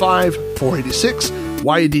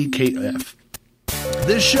 405-486-YDKF.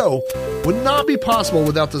 This show would not be possible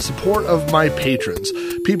without the support of my patrons,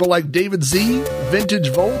 people like David Z, Vintage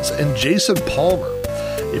Volts, and Jason Palmer.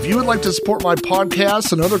 If you would like to support my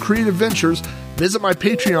podcasts and other creative ventures, visit my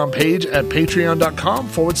Patreon page at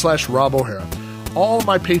patreon.com/Rob O'Hara. All of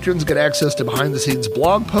my patrons get access to behind-the-scenes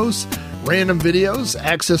blog posts, random videos,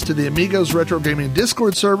 access to the Amigos Retro Gaming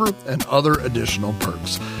Discord server, and other additional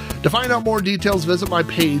perks. To find out more details, visit my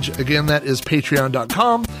page. Again, that is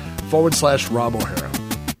patreon.com/Rob O'Hara.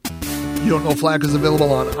 You Don't Know Flack is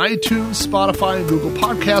available on iTunes, Spotify, and Google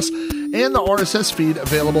Podcasts, and the RSS feed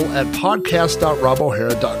available at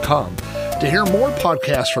podcast.robohara.com. To hear more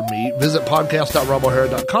podcasts from me, visit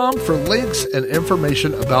podcast.robohara.com for links and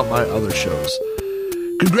information about my other shows.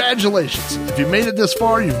 Congratulations! If you made it this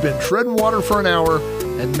far, you've been treading water for an hour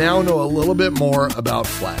and now know a little bit more about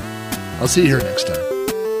Flack. I'll see you here next time.